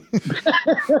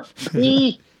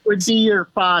 P would be your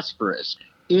phosphorus.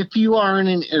 If you are in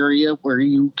an area where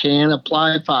you can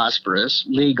apply phosphorus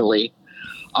legally,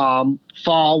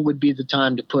 fall would be the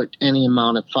time to put any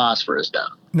amount of phosphorus down.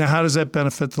 Now, how does that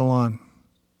benefit the lawn?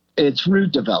 It's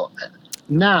root development.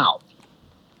 Now,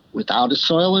 without a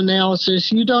soil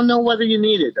analysis, you don't know whether you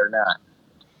need it or not.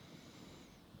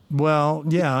 Well,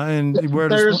 yeah, and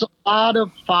there's a lot of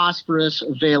phosphorus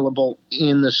available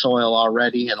in the soil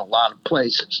already in a lot of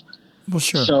places. Well,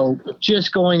 sure. So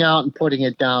just going out and putting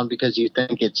it down because you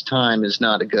think it's time is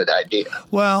not a good idea.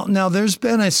 Well, now there's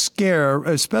been a scare,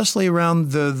 especially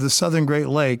around the southern Great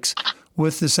Lakes,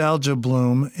 with this algae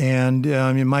bloom and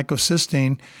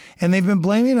mycocystine, and they've been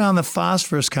blaming it on the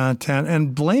phosphorus content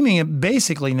and blaming it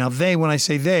basically, now when I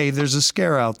say there's a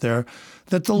scare out there,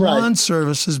 that the lawn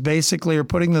services basically are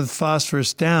putting the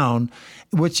phosphorus down,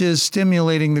 which is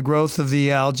stimulating the growth of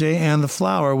the algae and the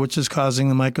flower, which is causing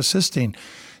the mycocystine.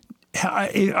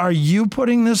 Are you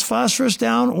putting this phosphorus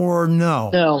down or no?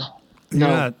 No. You're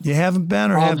not. You haven't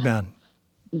been or have been?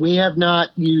 We have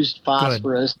not used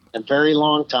phosphorus in a very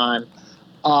long time,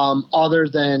 other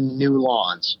than new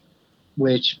lawns,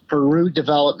 which for root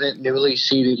development, newly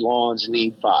seeded lawns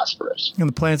need phosphorus. And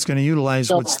the plant's going to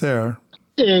utilize what's there.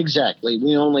 Exactly.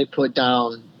 We only put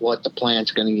down what the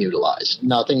plant's going to utilize.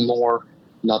 Nothing more,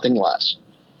 nothing less.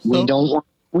 We don't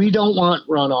want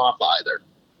runoff either.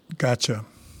 Gotcha.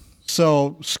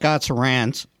 So Scott's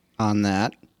rant on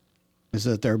that is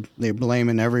that they're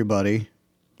blaming everybody.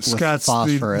 Scott's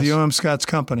phosphorus. the OM Scott's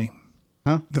company.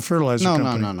 Huh? The fertilizer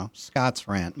company. No. Scott's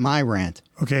rant. My rant.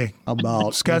 Okay.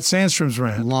 About Scott Sandstrom's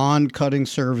rant. Lawn cutting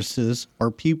services or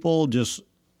people just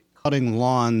cutting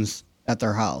lawns at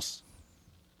their house.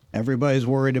 Everybody's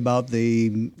worried about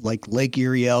the Lake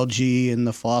Erie algae and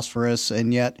the phosphorus,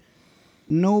 and yet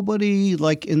nobody,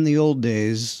 like in the old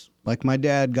days, like my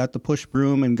dad got the push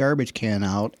broom and garbage can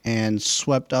out and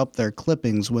swept up their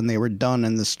clippings when they were done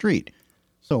in the street.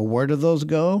 So where do those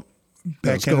go?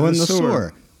 Back Those go in into the the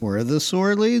sewer. Where the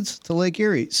sewer leads? To Lake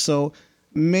Erie. So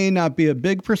may not be a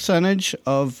big percentage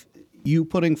of you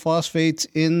putting phosphates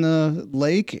in the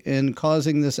lake and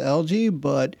causing this algae,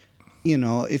 but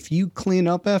if you clean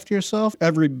up after yourself,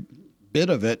 every bit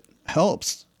of it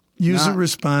helps. Use it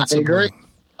responsibly.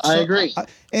 I agree.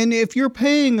 And if you're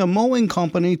paying a mowing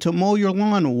company to mow your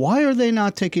lawn, why are they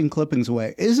not taking clippings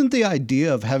away? Isn't the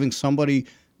idea of having somebody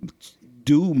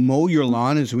mow your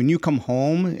lawn is when you come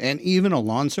home, and even a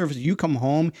lawn service, you come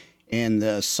home and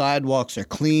the sidewalks are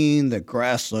clean, the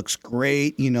grass looks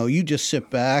great, you just sit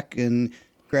back and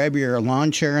grab your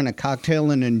lawn chair and a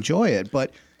cocktail and enjoy it.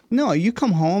 But no, you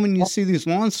come home and you see these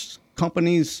lawn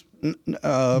companies,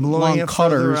 lawn it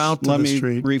cutters. out to Let the me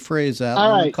street. rephrase that. All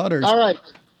lawn right. cutters. All right.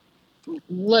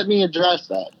 Let me address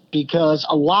that, because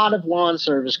a lot of lawn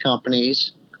service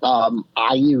companies,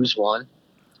 I use one,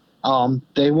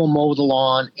 they will mow the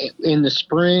lawn in the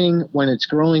spring when it's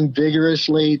growing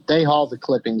vigorously. They haul the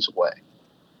clippings away.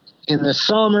 In the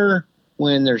summer,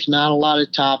 when there's not a lot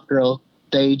of top growth,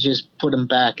 they just put them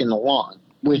back in the lawn,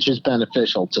 which is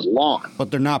beneficial to the lawn. But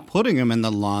they're not putting them in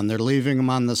the lawn. They're leaving them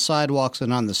on the sidewalks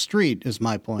and on the street, is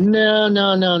my point. No,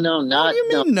 not. What do you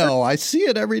mean, no? I see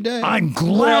it every day. I'm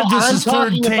glad this I'm is third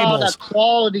talking about tables. a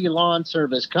quality lawn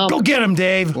service company. Go get him,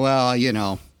 Dave. Well,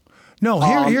 No,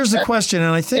 here's the question,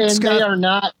 and I think And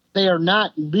Scott. they are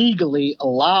not legally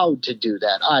allowed to do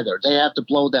that either. They have to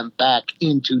blow them back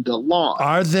into the lawn.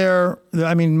 Are there?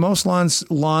 I mean, most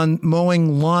lawn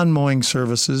mowing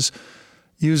services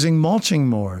using mulching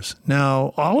mowers.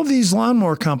 Now, all of these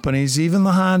lawnmower companies, even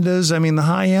the Hondas, I mean, the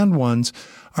high-end ones,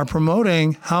 are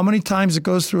promoting how many times it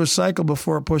goes through a cycle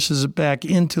before it pushes it back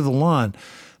into the lawn.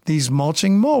 These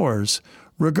mulching mowers,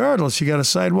 regardless, you got a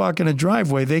sidewalk and a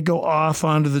driveway, they go off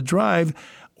onto the drive,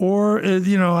 or,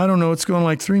 I don't know, it's going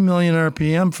like 3 million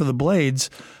RPM for the blades.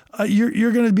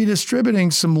 You're going to be distributing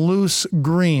some loose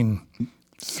green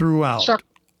throughout.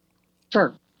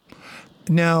 Sure.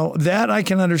 Now, that I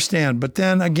can understand. But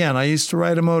then again, I used to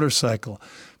ride a motorcycle.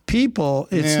 People,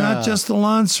 it's not just the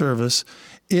lawn service.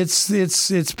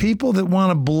 It's people that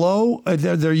want to blow.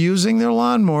 They're using their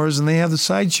lawnmowers and they have the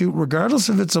side shoot, regardless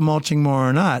if it's a mulching mower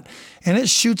or not, and it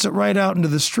shoots it right out into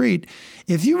the street.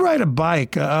 If you ride a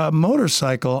bike, a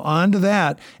motorcycle onto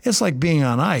that, it's like being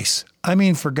on ice. I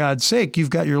mean, for God's sake, you've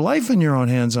got your life in your own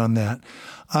hands on that.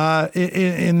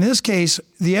 In this case,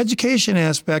 the education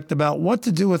aspect about what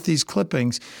to do with these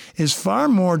clippings is far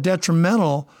more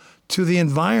detrimental to the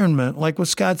environment, like what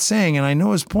Scott's saying, and I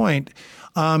know his point.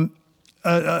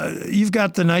 You've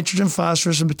got the nitrogen,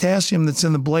 phosphorus, and potassium that's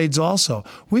in the blades also.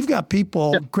 We've got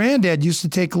people, Granddad used to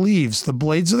take leaves, the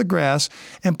blades of the grass,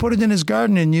 and put it in his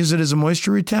garden and use it as a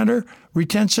moisture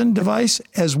retention device,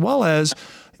 as well as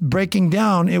breaking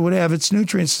down, it would have its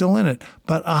nutrients still in it.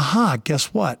 But guess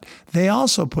what? They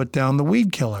also put down the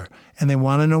weed killer. And they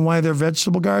want to know why their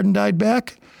vegetable garden died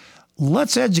back?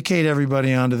 Let's educate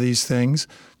everybody onto these things.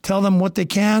 Tell them what they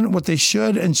can, what they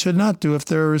should and should not do if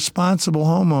they're a responsible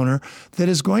homeowner that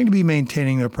is going to be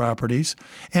maintaining their properties.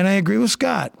 And I agree with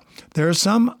Scott. There are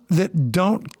some that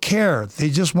don't care.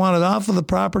 They just want it off of the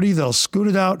property. They'll scoot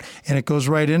it out, and it goes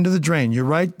right into the drain. You're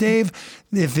right, Dave.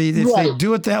 If they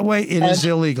do it that way, it is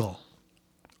illegal.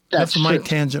 That's my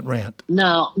tangent rant.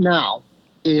 Now,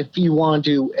 if you want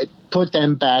to put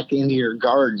them back into your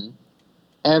garden,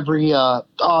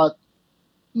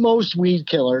 most weed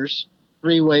killers,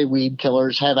 three-way weed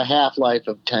killers, have a half-life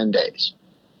of 10 days.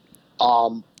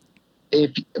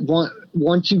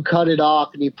 Once you cut it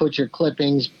off and you put your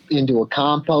clippings into a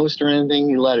compost or anything,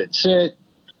 you let it sit,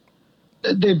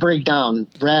 they break down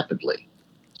rapidly.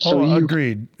 So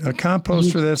agreed. A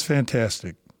composter, that's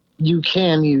fantastic. You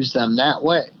can use them that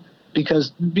way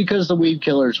because the weed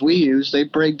killers we use, they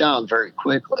break down very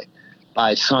quickly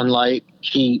by sunlight,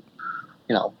 heat.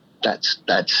 That's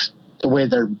the way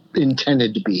they're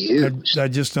intended to be used. I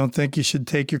just don't think you should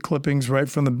take your clippings right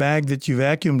from the bag that you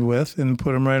vacuumed with and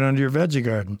put them right under your veggie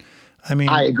garden. I mean,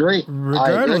 I agree.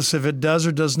 Regardless if it does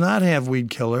or does not have weed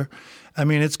killer, I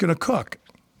mean, it's going to cook.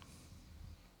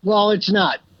 Well, it's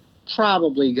not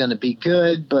probably going to be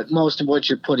good, but most of what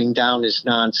you're putting down is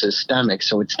non-systemic,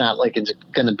 so it's not like it's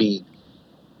going to be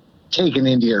taken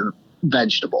into your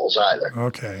vegetables either.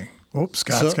 Okay. Oops,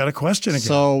 Scott's got a question again.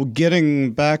 So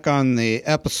getting back on the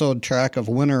episode track of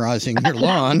winterizing your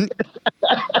lawn,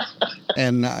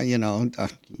 and,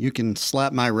 you can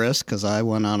slap my wrist because I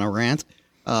went on a rant.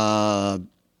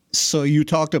 So you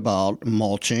talked about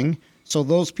mulching. So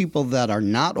those people that are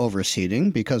not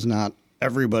overseeding, because not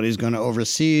everybody's going to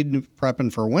overseed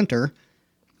prepping for winter.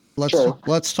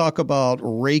 Let's talk about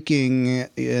raking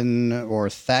in or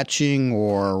thatching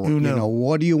or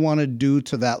what do you want to do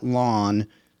to that lawn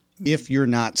if you're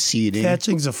not seeding?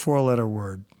 Thatching's a 4-letter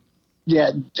word.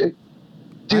 Yeah,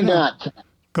 do not.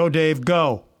 Go, Dave,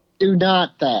 go. Do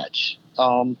not thatch.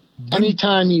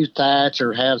 Anytime you thatch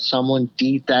or have someone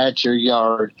dethatch your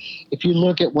yard, if you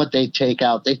look at what they take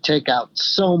out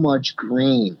so much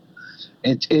green.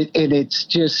 It's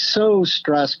just so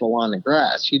stressful on the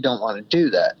grass. You don't want to do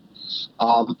that.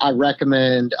 I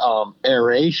recommend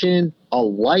aeration, a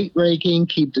light raking,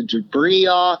 keep the debris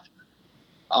off.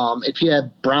 If you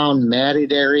have brown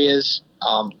matted areas,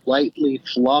 lightly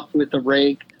fluff with the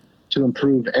rake to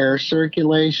improve air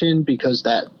circulation, because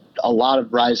a lot of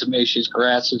rhizomaceous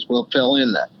grasses will fill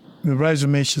in that. The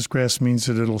rhizomaceous grass means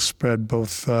that it'll spread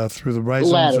both through the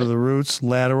rhizomes or the roots,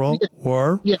 lateral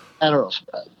or? Yeah, lateral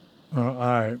spread. All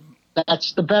right.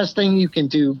 That's the best thing you can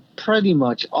do pretty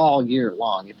much all year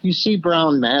long. If you see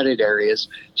brown matted areas,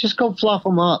 just go fluff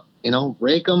them up,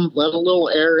 rake them, let a little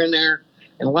air in there,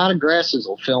 and a lot of grasses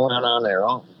will fill in on their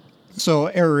own. So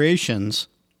aerations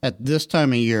at this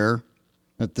time of year,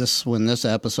 when this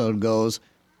episode goes,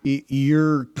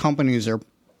 your companies are,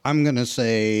 I'm going to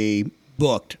say,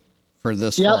 booked for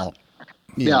this fall.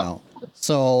 You know.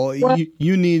 So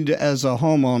you need, as a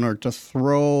homeowner, to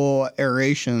throw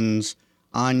aerations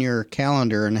on your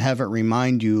calendar and have it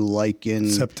remind you, like in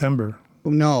September.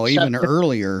 No, even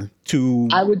earlier, to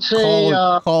I would say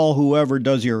call whoever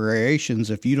does your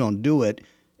aerations if you don't do it,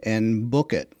 and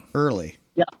book it early.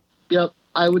 Yep.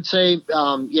 I would say,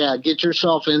 get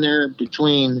yourself in there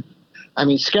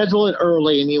schedule it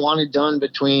early, and you want it done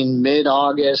between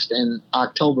mid-August and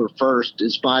October 1st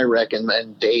is my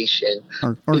recommendation.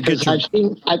 Or because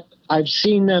I've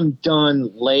seen them done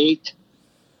late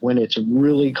when it's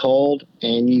really cold,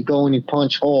 and you go and you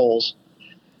punch holes,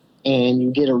 and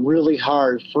you get a really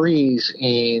hard freeze,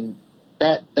 and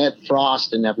that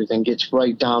frost and everything gets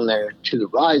right down there to the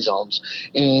rhizomes,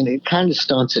 and it kind of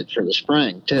stunts it for the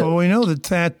spring too. Well, we know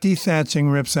that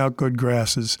dethatching rips out good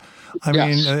grasses. I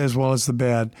mean, as well as the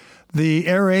bad. The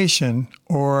aeration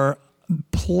or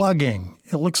plugging,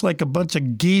 it looks like a bunch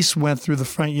of geese went through the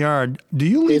front yard. Do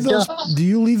you leave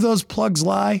those plugs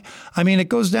lie? I mean, it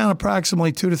goes down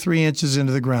approximately 2 to 3 inches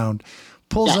into the ground,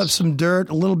 pulls up some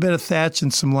dirt, a little bit of thatch,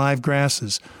 and some live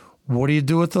grasses. What do you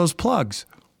do with those plugs?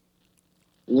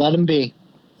 Let them be.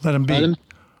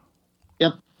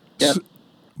 Yep.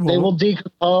 They will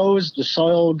decompose. The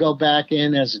soil will go back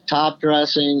in as a top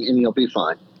dressing, and you'll be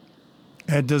fine.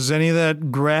 And does any of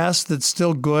that grass that's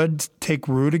still good take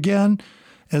root again,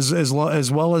 as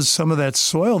well as some of that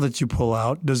soil that you pull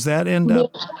out? Does that end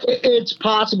up? It's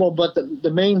possible, but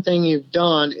the main thing you've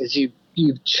done is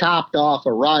you've chopped off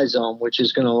a rhizome, which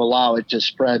is going to allow it to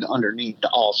spread underneath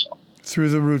also. Through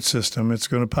the root system. It's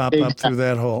going to pop up through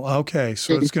that hole. Okay,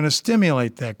 so it's going to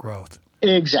stimulate that growth.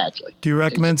 Exactly. Do you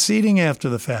recommend seeding after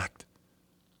the fact?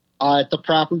 At the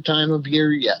proper time of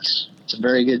year, yes. It's a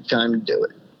very good time to do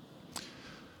it.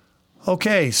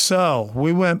 Okay, so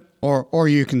we went... Or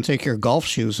you can take your golf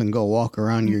shoes and go walk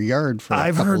around your yard for a couple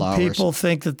hours. I've heard people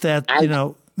think that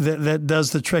that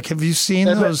does the trick. Have you seen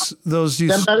those?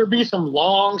 There better be some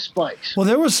long spikes. Well,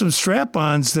 there was some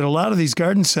strap-ons that a lot of these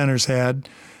garden centers had.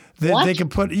 They could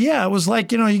put, it was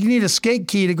like, you need a skate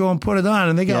key to go and put it on.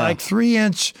 And they got like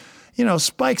 3-inch,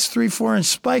 spikes, 3-4-inch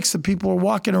spikes that people were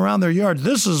walking around their yard.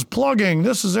 This is plugging,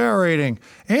 this is aerating,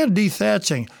 and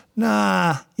dethatching.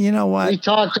 Nah, you know what? We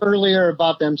talked earlier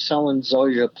about them selling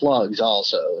Zoysia plugs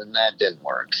also, and that didn't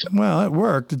work. So. Well, it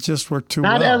worked. It just worked too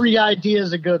well. Not every idea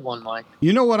is a good one, Mike.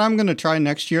 You know what I'm going to try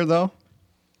next year, though?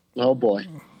 Oh, boy.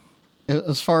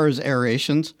 As far as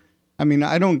aerations, I mean,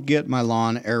 I don't get my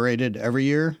lawn aerated every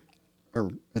year. Or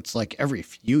it's like every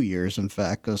few years, in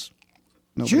fact, because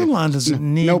your lawn doesn't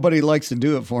need... Nobody likes to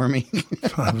do it for me.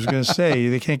 I was going to say,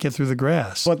 they can't get through the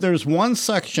grass. But there's one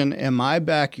section in my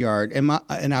backyard, and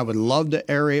I would love to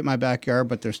aerate my backyard,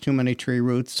 but there's too many tree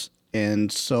roots.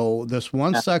 And so this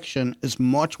one section, as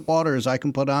much water as I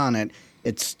can put on it,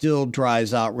 it still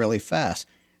dries out really fast.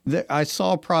 I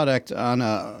saw a product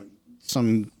on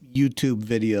some YouTube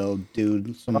video,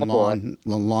 dude, some lawn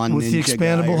with ninja the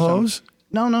expandable hose?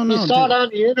 No. You saw it on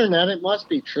the internet. It must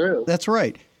be true. That's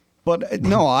right. But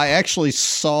no, I actually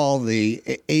saw the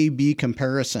A/B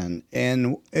comparison,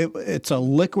 and it's a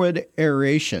liquid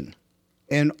aeration,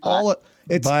 and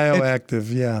it's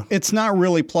bioactive. It's not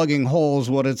really plugging holes.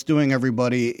 What it's doing,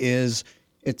 everybody, is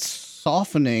it's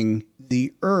softening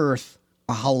the earth.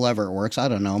 However it works, I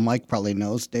don't know. Mike probably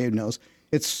knows. Dave knows.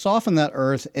 it's softened that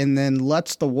earth and then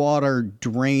lets the water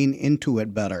drain into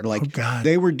it better. Like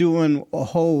they were doing a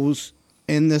hose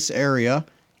in this area,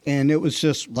 and it was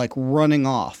just like running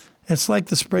off. It's like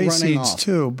the spray seeds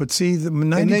too, but see the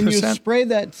 90%. And then you spray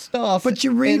that stuff. But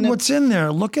you read what's in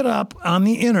there. Look it up on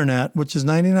the internet, which is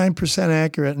 99%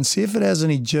 accurate, and see if it has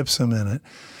any gypsum in it.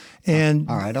 And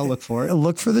all right, I'll look for it.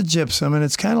 Look for the gypsum, and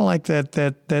it's kind of like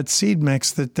that seed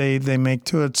mix that they make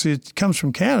to it. So it comes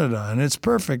from Canada, and it's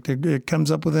perfect. It comes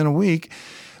up within a week,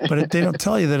 but they don't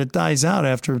tell you that it dies out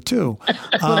after 2.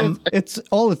 It's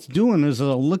all it's doing is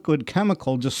a liquid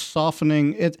chemical just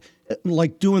softening it.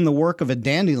 Like doing the work of a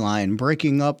dandelion,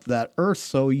 breaking up that earth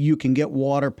so you can get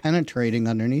water penetrating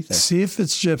underneath it. See if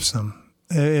it's gypsum.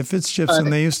 If it's gypsum,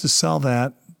 they used to sell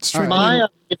that. My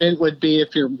argument would be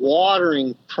if you're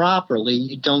watering properly,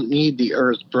 you don't need the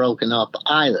earth broken up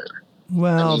either.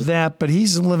 Well, but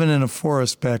he's living in a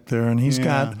forest back there, and he's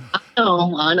got...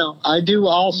 I know. I do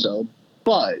also,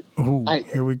 but...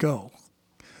 Here we go.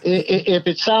 If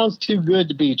it sounds too good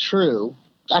to be true...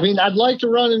 I mean, I'd like to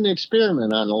run an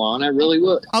experiment on the lawn. I really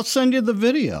would. I'll send you the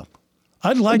video.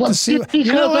 I'd like to see.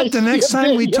 You know what? The next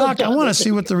time we talk, I want to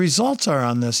see what the results are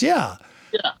on this. Yeah.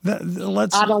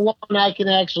 Let's. On a lawn I can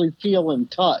actually feel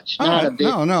and touch. I'm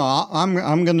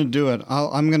going to do it.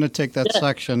 I'm going to take that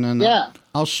section and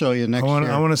I'll show you next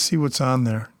year. I want to see what's on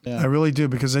there. Yeah. I really do,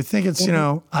 because I think it's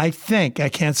I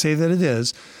can't say that it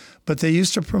is. But they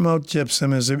used to promote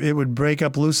gypsum as it would break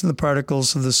up, loosen the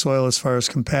particles of the soil as far as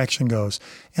compaction goes,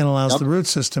 and allows the root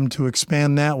system to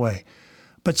expand that way.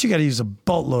 But you got to use a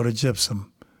boatload of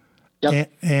gypsum.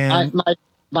 Yep. And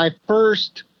my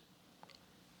first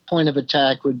point of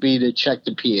attack would be to check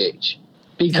the pH,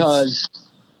 because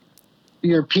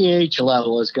your pH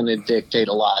level is going to dictate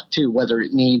a lot too, whether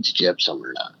it needs gypsum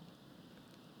or not.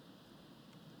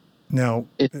 Now,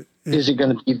 is it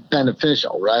going to be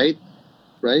beneficial, right?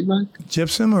 Right, Mike?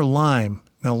 Gypsum or lime?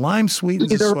 Now, lime sweetens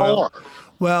the soil.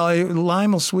 Well,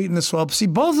 lime will sweeten the soil. See,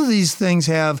 both of these things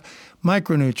have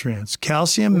micronutrients: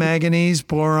 calcium, manganese,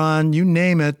 boron, you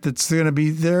name it, that's going to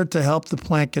be there to help the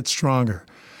plant get stronger.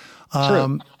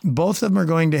 Both of them are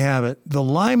going to have it. The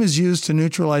lime is used to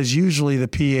neutralize usually the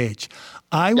pH.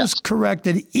 I was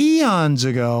corrected eons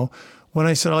ago when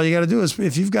I said all you got to do is,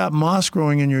 if you've got moss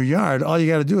growing in your yard, all you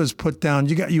got to do is put down,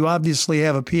 you obviously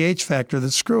have a pH factor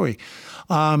that's screwy.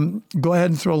 Go ahead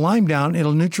and throw lime down.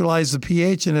 It'll neutralize the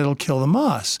pH and it'll kill the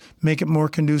moss, make it more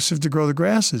conducive to grow the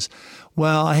grasses.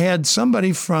 Well, I had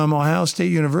somebody from Ohio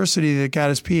State University that got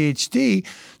his PhD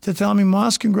to tell me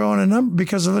moss can grow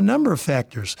because of a number of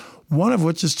factors, one of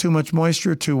which is too much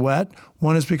moisture, too wet.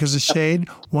 One is because of shade.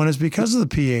 One is because of the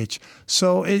pH.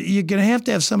 So you're going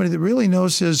to have somebody that really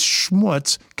knows his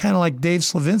schmutz, kind of like Dave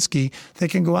Slavinsky, that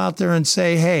can go out there and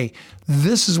say, hey,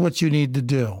 this is what you need to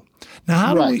do.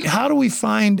 Now, how do we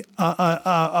find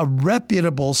a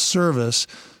reputable service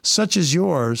such as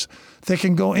yours that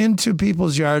can go into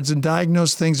people's yards and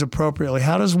diagnose things appropriately?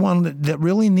 How does one that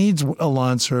really needs a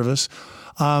lawn service,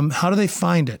 how do they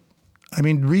find it? I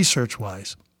mean,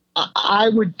 research-wise. I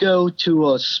would go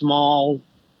to a small,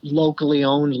 locally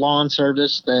owned lawn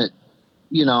service that,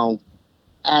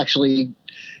 actually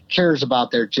cares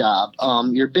about their job.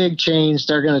 Your big chains,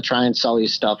 they're going to try and sell you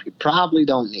stuff you probably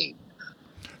don't need.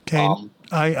 Okay.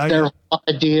 Their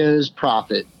idea is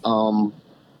profit. Well,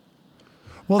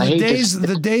 the days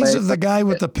of the guy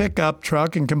with the pickup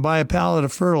truck and can buy a pallet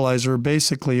of fertilizer are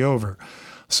basically over.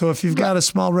 So if you've got a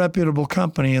small reputable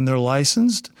company and they're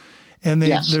licensed and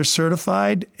they're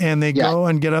certified and they go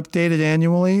and get updated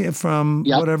annually from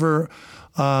whatever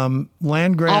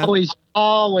land grant.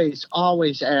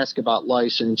 Always ask about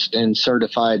licensed and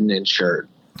certified and insured.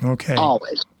 Okay.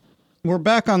 Always. We're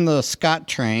back on the Scott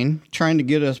train, trying to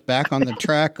get us back on the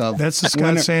track of that's the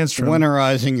Scott Sandstrom.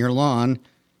 Winterizing your lawn.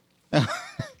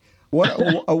 What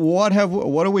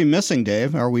are we missing,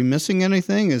 Dave? Are we missing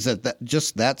anything? Is it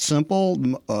just that simple?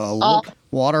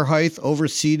 Water height,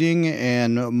 overseeding,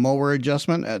 and mower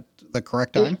adjustment at the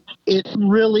correct time? It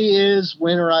really is.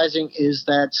 Winterizing is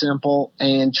that simple,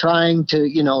 and trying to,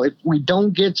 if we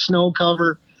don't get snow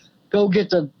cover, go get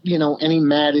the, any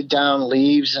matted down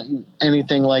leaves and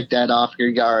anything like that off your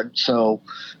yard, so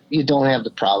you don't have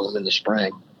the problem in the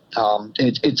spring.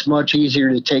 It's much easier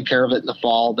to take care of it in the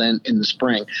fall than in the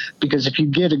spring, because if you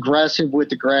get aggressive with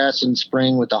the grass in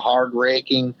spring with the hard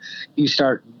raking, you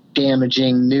start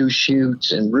damaging new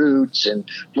shoots and roots and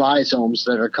rhizomes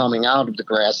that are coming out of the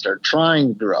grass that are trying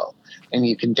to grow, and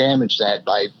you can damage that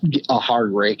by a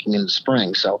hard raking in the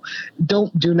spring. So do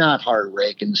not hard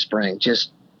rake in the spring.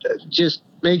 Just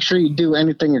make sure you do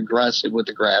anything aggressive with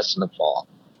the grass in the fall.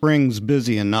 Spring's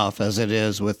busy enough as it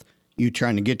is with you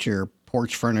trying to get your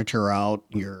porch furniture out,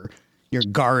 your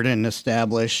garden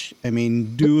established. I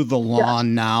mean, do the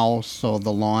lawn now so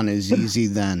the lawn is easy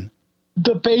then.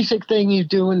 The basic thing you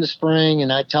do in the spring,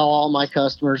 and I tell all my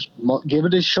customers, give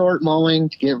it a short mowing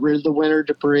to get rid of the winter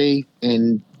debris,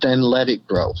 and then let it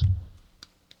grow.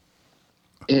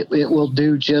 It will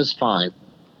do just fine.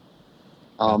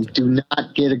 Do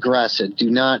not get aggressive.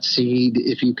 Do not seed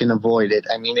if you can avoid it.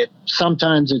 I mean,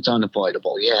 sometimes it's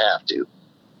unavoidable. You have to.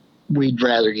 We'd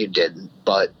rather you didn't,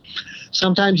 but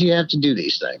sometimes you have to do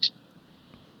these things.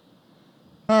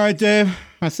 All right, Dave.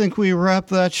 I think we wrap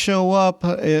that show up.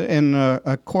 And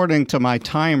according to my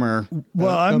timer.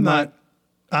 Well,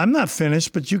 I'm not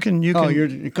finished, but you can.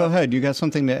 Go ahead. You got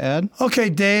something to add? Okay,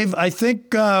 Dave. I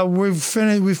think we've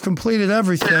finished. We've completed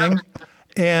everything,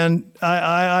 and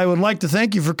I would like to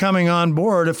thank you for coming on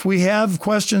board. If we have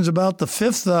questions about the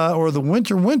fifth or the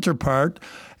winter part,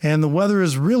 and the weather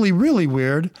is really, really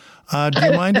weird, do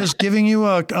you mind us giving you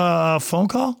a phone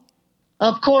call?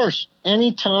 Of course,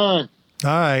 anytime. All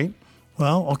right.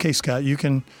 Well, okay, Scott, you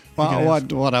can. Well,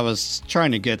 what I was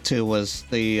trying to get to was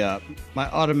the my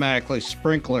automatically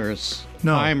sprinklers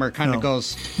timer kind of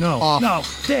goes off. No,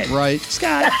 Dave. Right,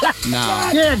 Scott.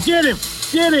 No. Yeah, get him.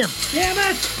 Damn it!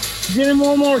 Get him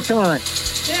one more time.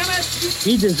 Damn it!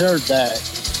 He deserved that.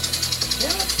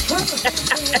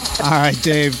 All right,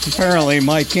 Dave. Apparently,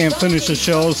 Mike can't finish the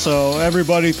show, so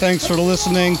everybody, thanks for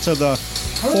listening to the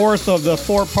fourth of the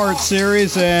 4-part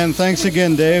series, and thanks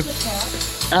again, Dave.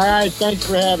 All right, thanks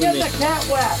for having me.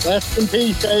 Rest in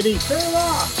peace, Eddie.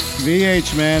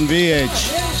 VH, man,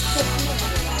 VH.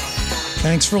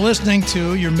 Thanks for listening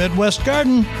to Your Midwest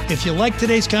Garden. If you like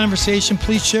today's conversation,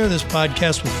 please share this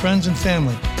podcast with friends and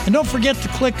family. And don't forget to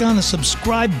click on the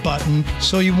subscribe button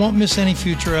so you won't miss any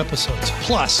future episodes.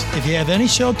 Plus, if you have any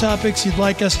show topics you'd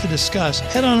like us to discuss,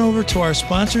 head on over to our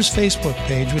sponsor's Facebook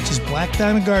page, which is Black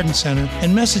Diamond Garden Center,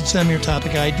 and message them your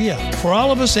topic idea. For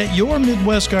all of us at Your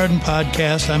Midwest Garden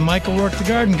Podcast, I'm Michael Rourke, the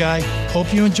Garden Guy.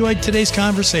 Hope you enjoyed today's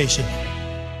conversation.